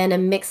 and then a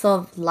mix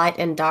of light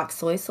and dark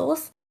soy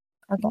sauce.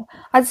 Okay.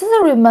 I just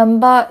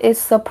remember it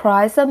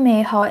surprised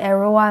me how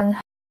everyone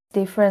has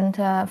different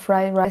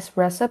fried rice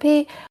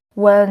recipe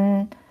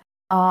when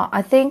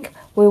I think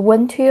we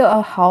went to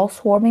a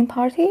housewarming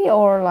party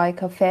or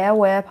like a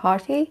farewell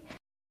party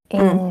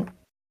in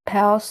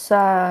Pal's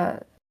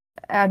and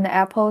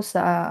Apple's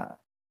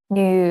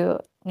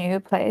new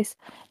place.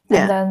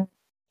 Yeah. And then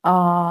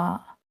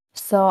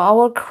so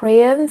our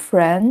Korean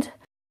friend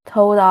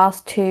told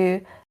us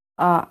to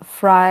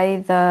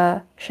fry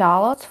the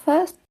shallots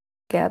first,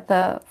 get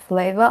the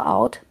flavor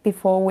out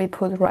before we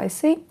put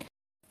rice in.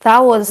 That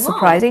was Wow.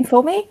 surprising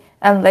for me.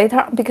 And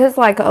later, because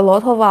like a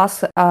lot of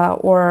us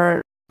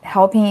were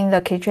helping in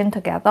the kitchen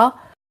together,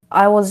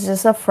 I was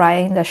just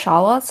frying the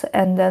shallots,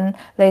 and then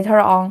later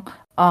on,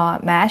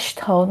 Mash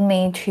told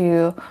me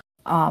to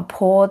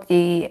pour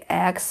the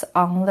eggs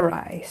on the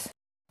rice.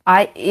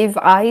 If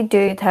I do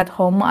it at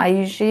home, I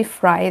usually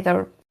fry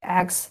the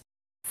eggs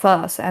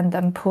first and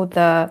then put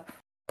the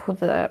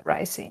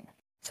rice in.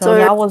 So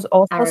that was I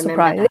also remember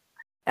surprising. that.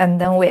 And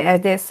then we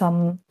added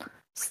some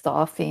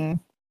stuffing,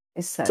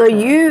 etc. So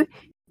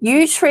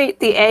you treat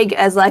the egg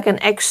as like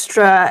an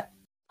extra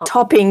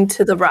topping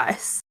to the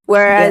rice,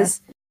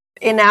 whereas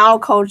in our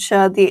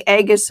culture, the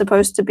egg is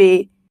supposed to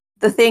be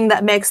the thing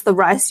that makes the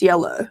rice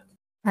yellow.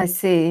 I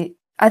see.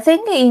 I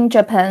think in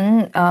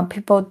Japan,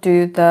 people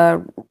do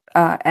the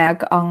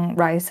egg on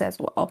rice as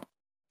well,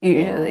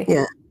 usually.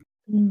 Yeah.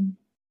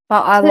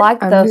 But I Is it like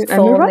the omu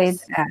solid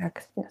rice?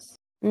 egg. Yes.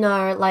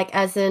 No, like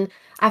as in,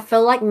 I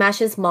feel like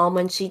Mash's mom,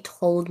 when she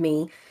told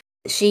me,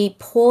 she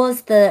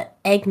pours the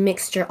egg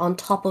mixture on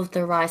top of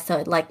the rice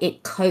so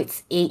it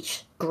coats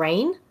each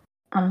grain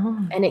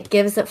Oh. and it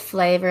gives it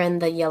flavor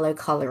and the yellow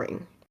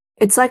coloring.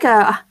 It's like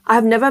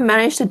I've never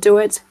managed to do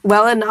it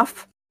well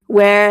enough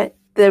where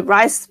the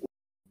rice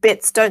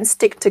bits don't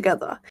stick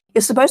together.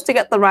 You're supposed to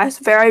get the rice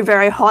very,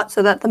 very hot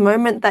so that the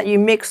moment that you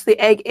mix the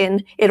egg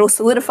in, it'll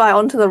solidify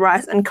onto the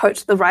rice and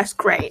coat the rice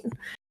grain.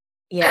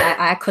 Yeah,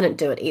 I couldn't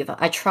do it either.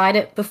 I tried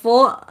it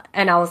before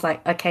and I was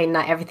like, okay,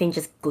 now everything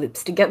just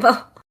gloops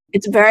together.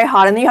 It's very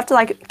hard, and you have to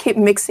like keep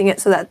mixing it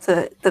so that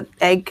the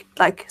egg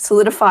like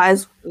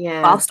solidifies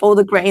Yeah. whilst all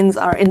the grains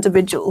are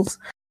individuals.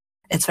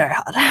 It's very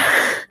hard.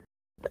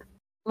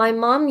 My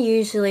mom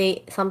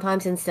usually,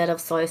 sometimes instead of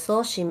soy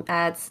sauce, she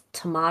adds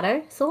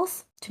tomato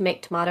sauce to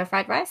make tomato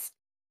fried rice.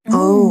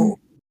 Oh.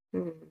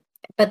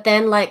 But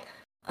then, like,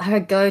 her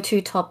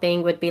go-to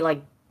topping would be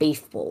like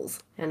beef balls,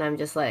 and I'm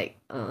just like,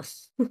 oh.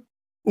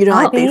 You don't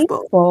like Beef beef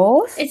balls?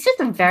 balls? It's just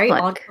a very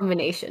Like odd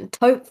combination.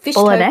 Fish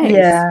bolognese. tofu,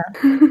 Yeah,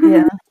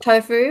 yeah.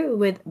 tofu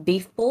with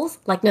beef balls,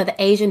 like no, the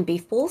Asian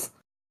beef balls,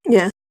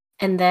 Yeah.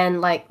 and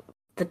then like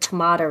the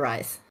tomato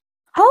rice.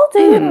 How do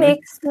you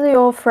mix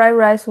your fried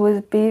rice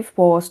with beef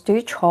balls? Do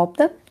you chop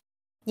them?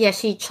 Yeah,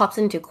 she chops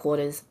into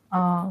quarters.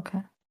 Oh,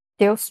 okay.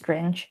 still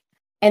strange.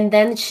 And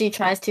then she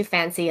tries to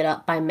fancy it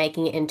up by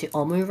making it into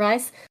omu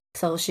rice.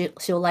 So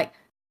she'll like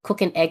cook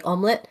an egg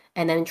omelette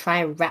and then try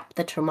and wrap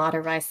the tomato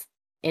rice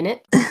in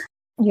it.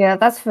 Yeah,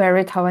 that's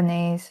very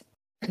Taiwanese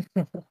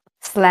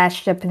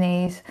 /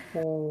 Japanese.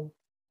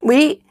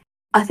 We,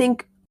 I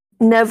think,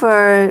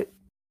 never.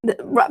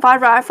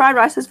 Fried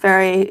rice is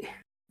very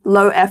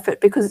low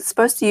effort because it's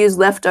supposed to use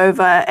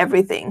leftover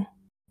everything.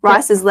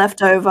 Rice is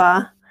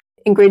leftover,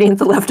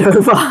 ingredients are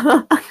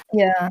leftover.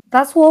 Yeah,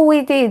 that's what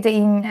we did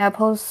in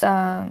Apple's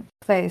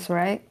place,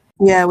 right?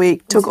 Yeah, we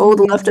took all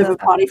the leftover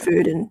party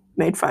food and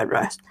made fried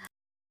rice.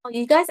 Oh,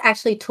 you guys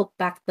actually took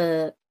back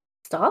the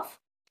stuff?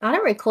 I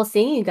don't recall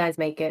seeing you guys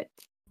make it.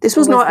 This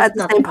was not at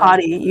the same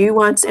party. You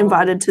weren't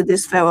invited to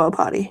this farewell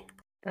party.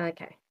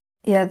 Okay.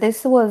 Yeah,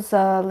 this was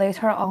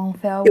later on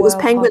farewell. It was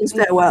Penguin's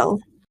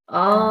farewell.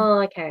 Oh,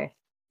 okay.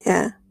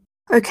 Yeah.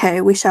 Okay,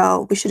 we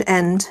should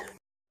end.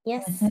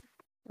 Yes.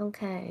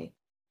 Okay.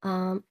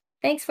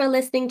 Thanks for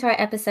listening to our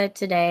episode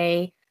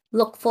today.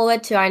 Look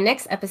forward to our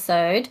next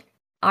episode.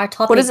 Our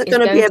topic what is it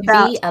going to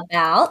be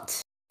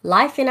about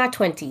life in our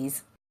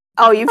 20s.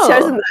 Oh, you've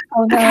chosen that.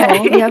 Oh no,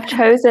 okay. You have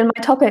chosen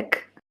my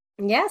topic.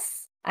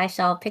 Yes, I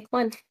shall pick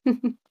one.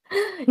 It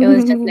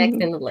was just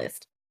next in the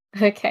list.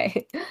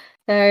 Okay.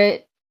 So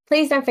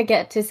please don't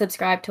forget to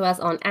subscribe to us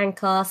on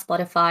Anchor,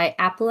 Spotify,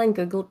 Apple and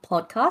Google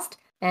Podcast,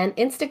 and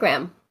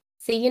Instagram.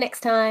 See you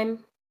next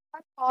time.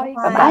 Bye.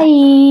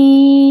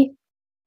 Bye.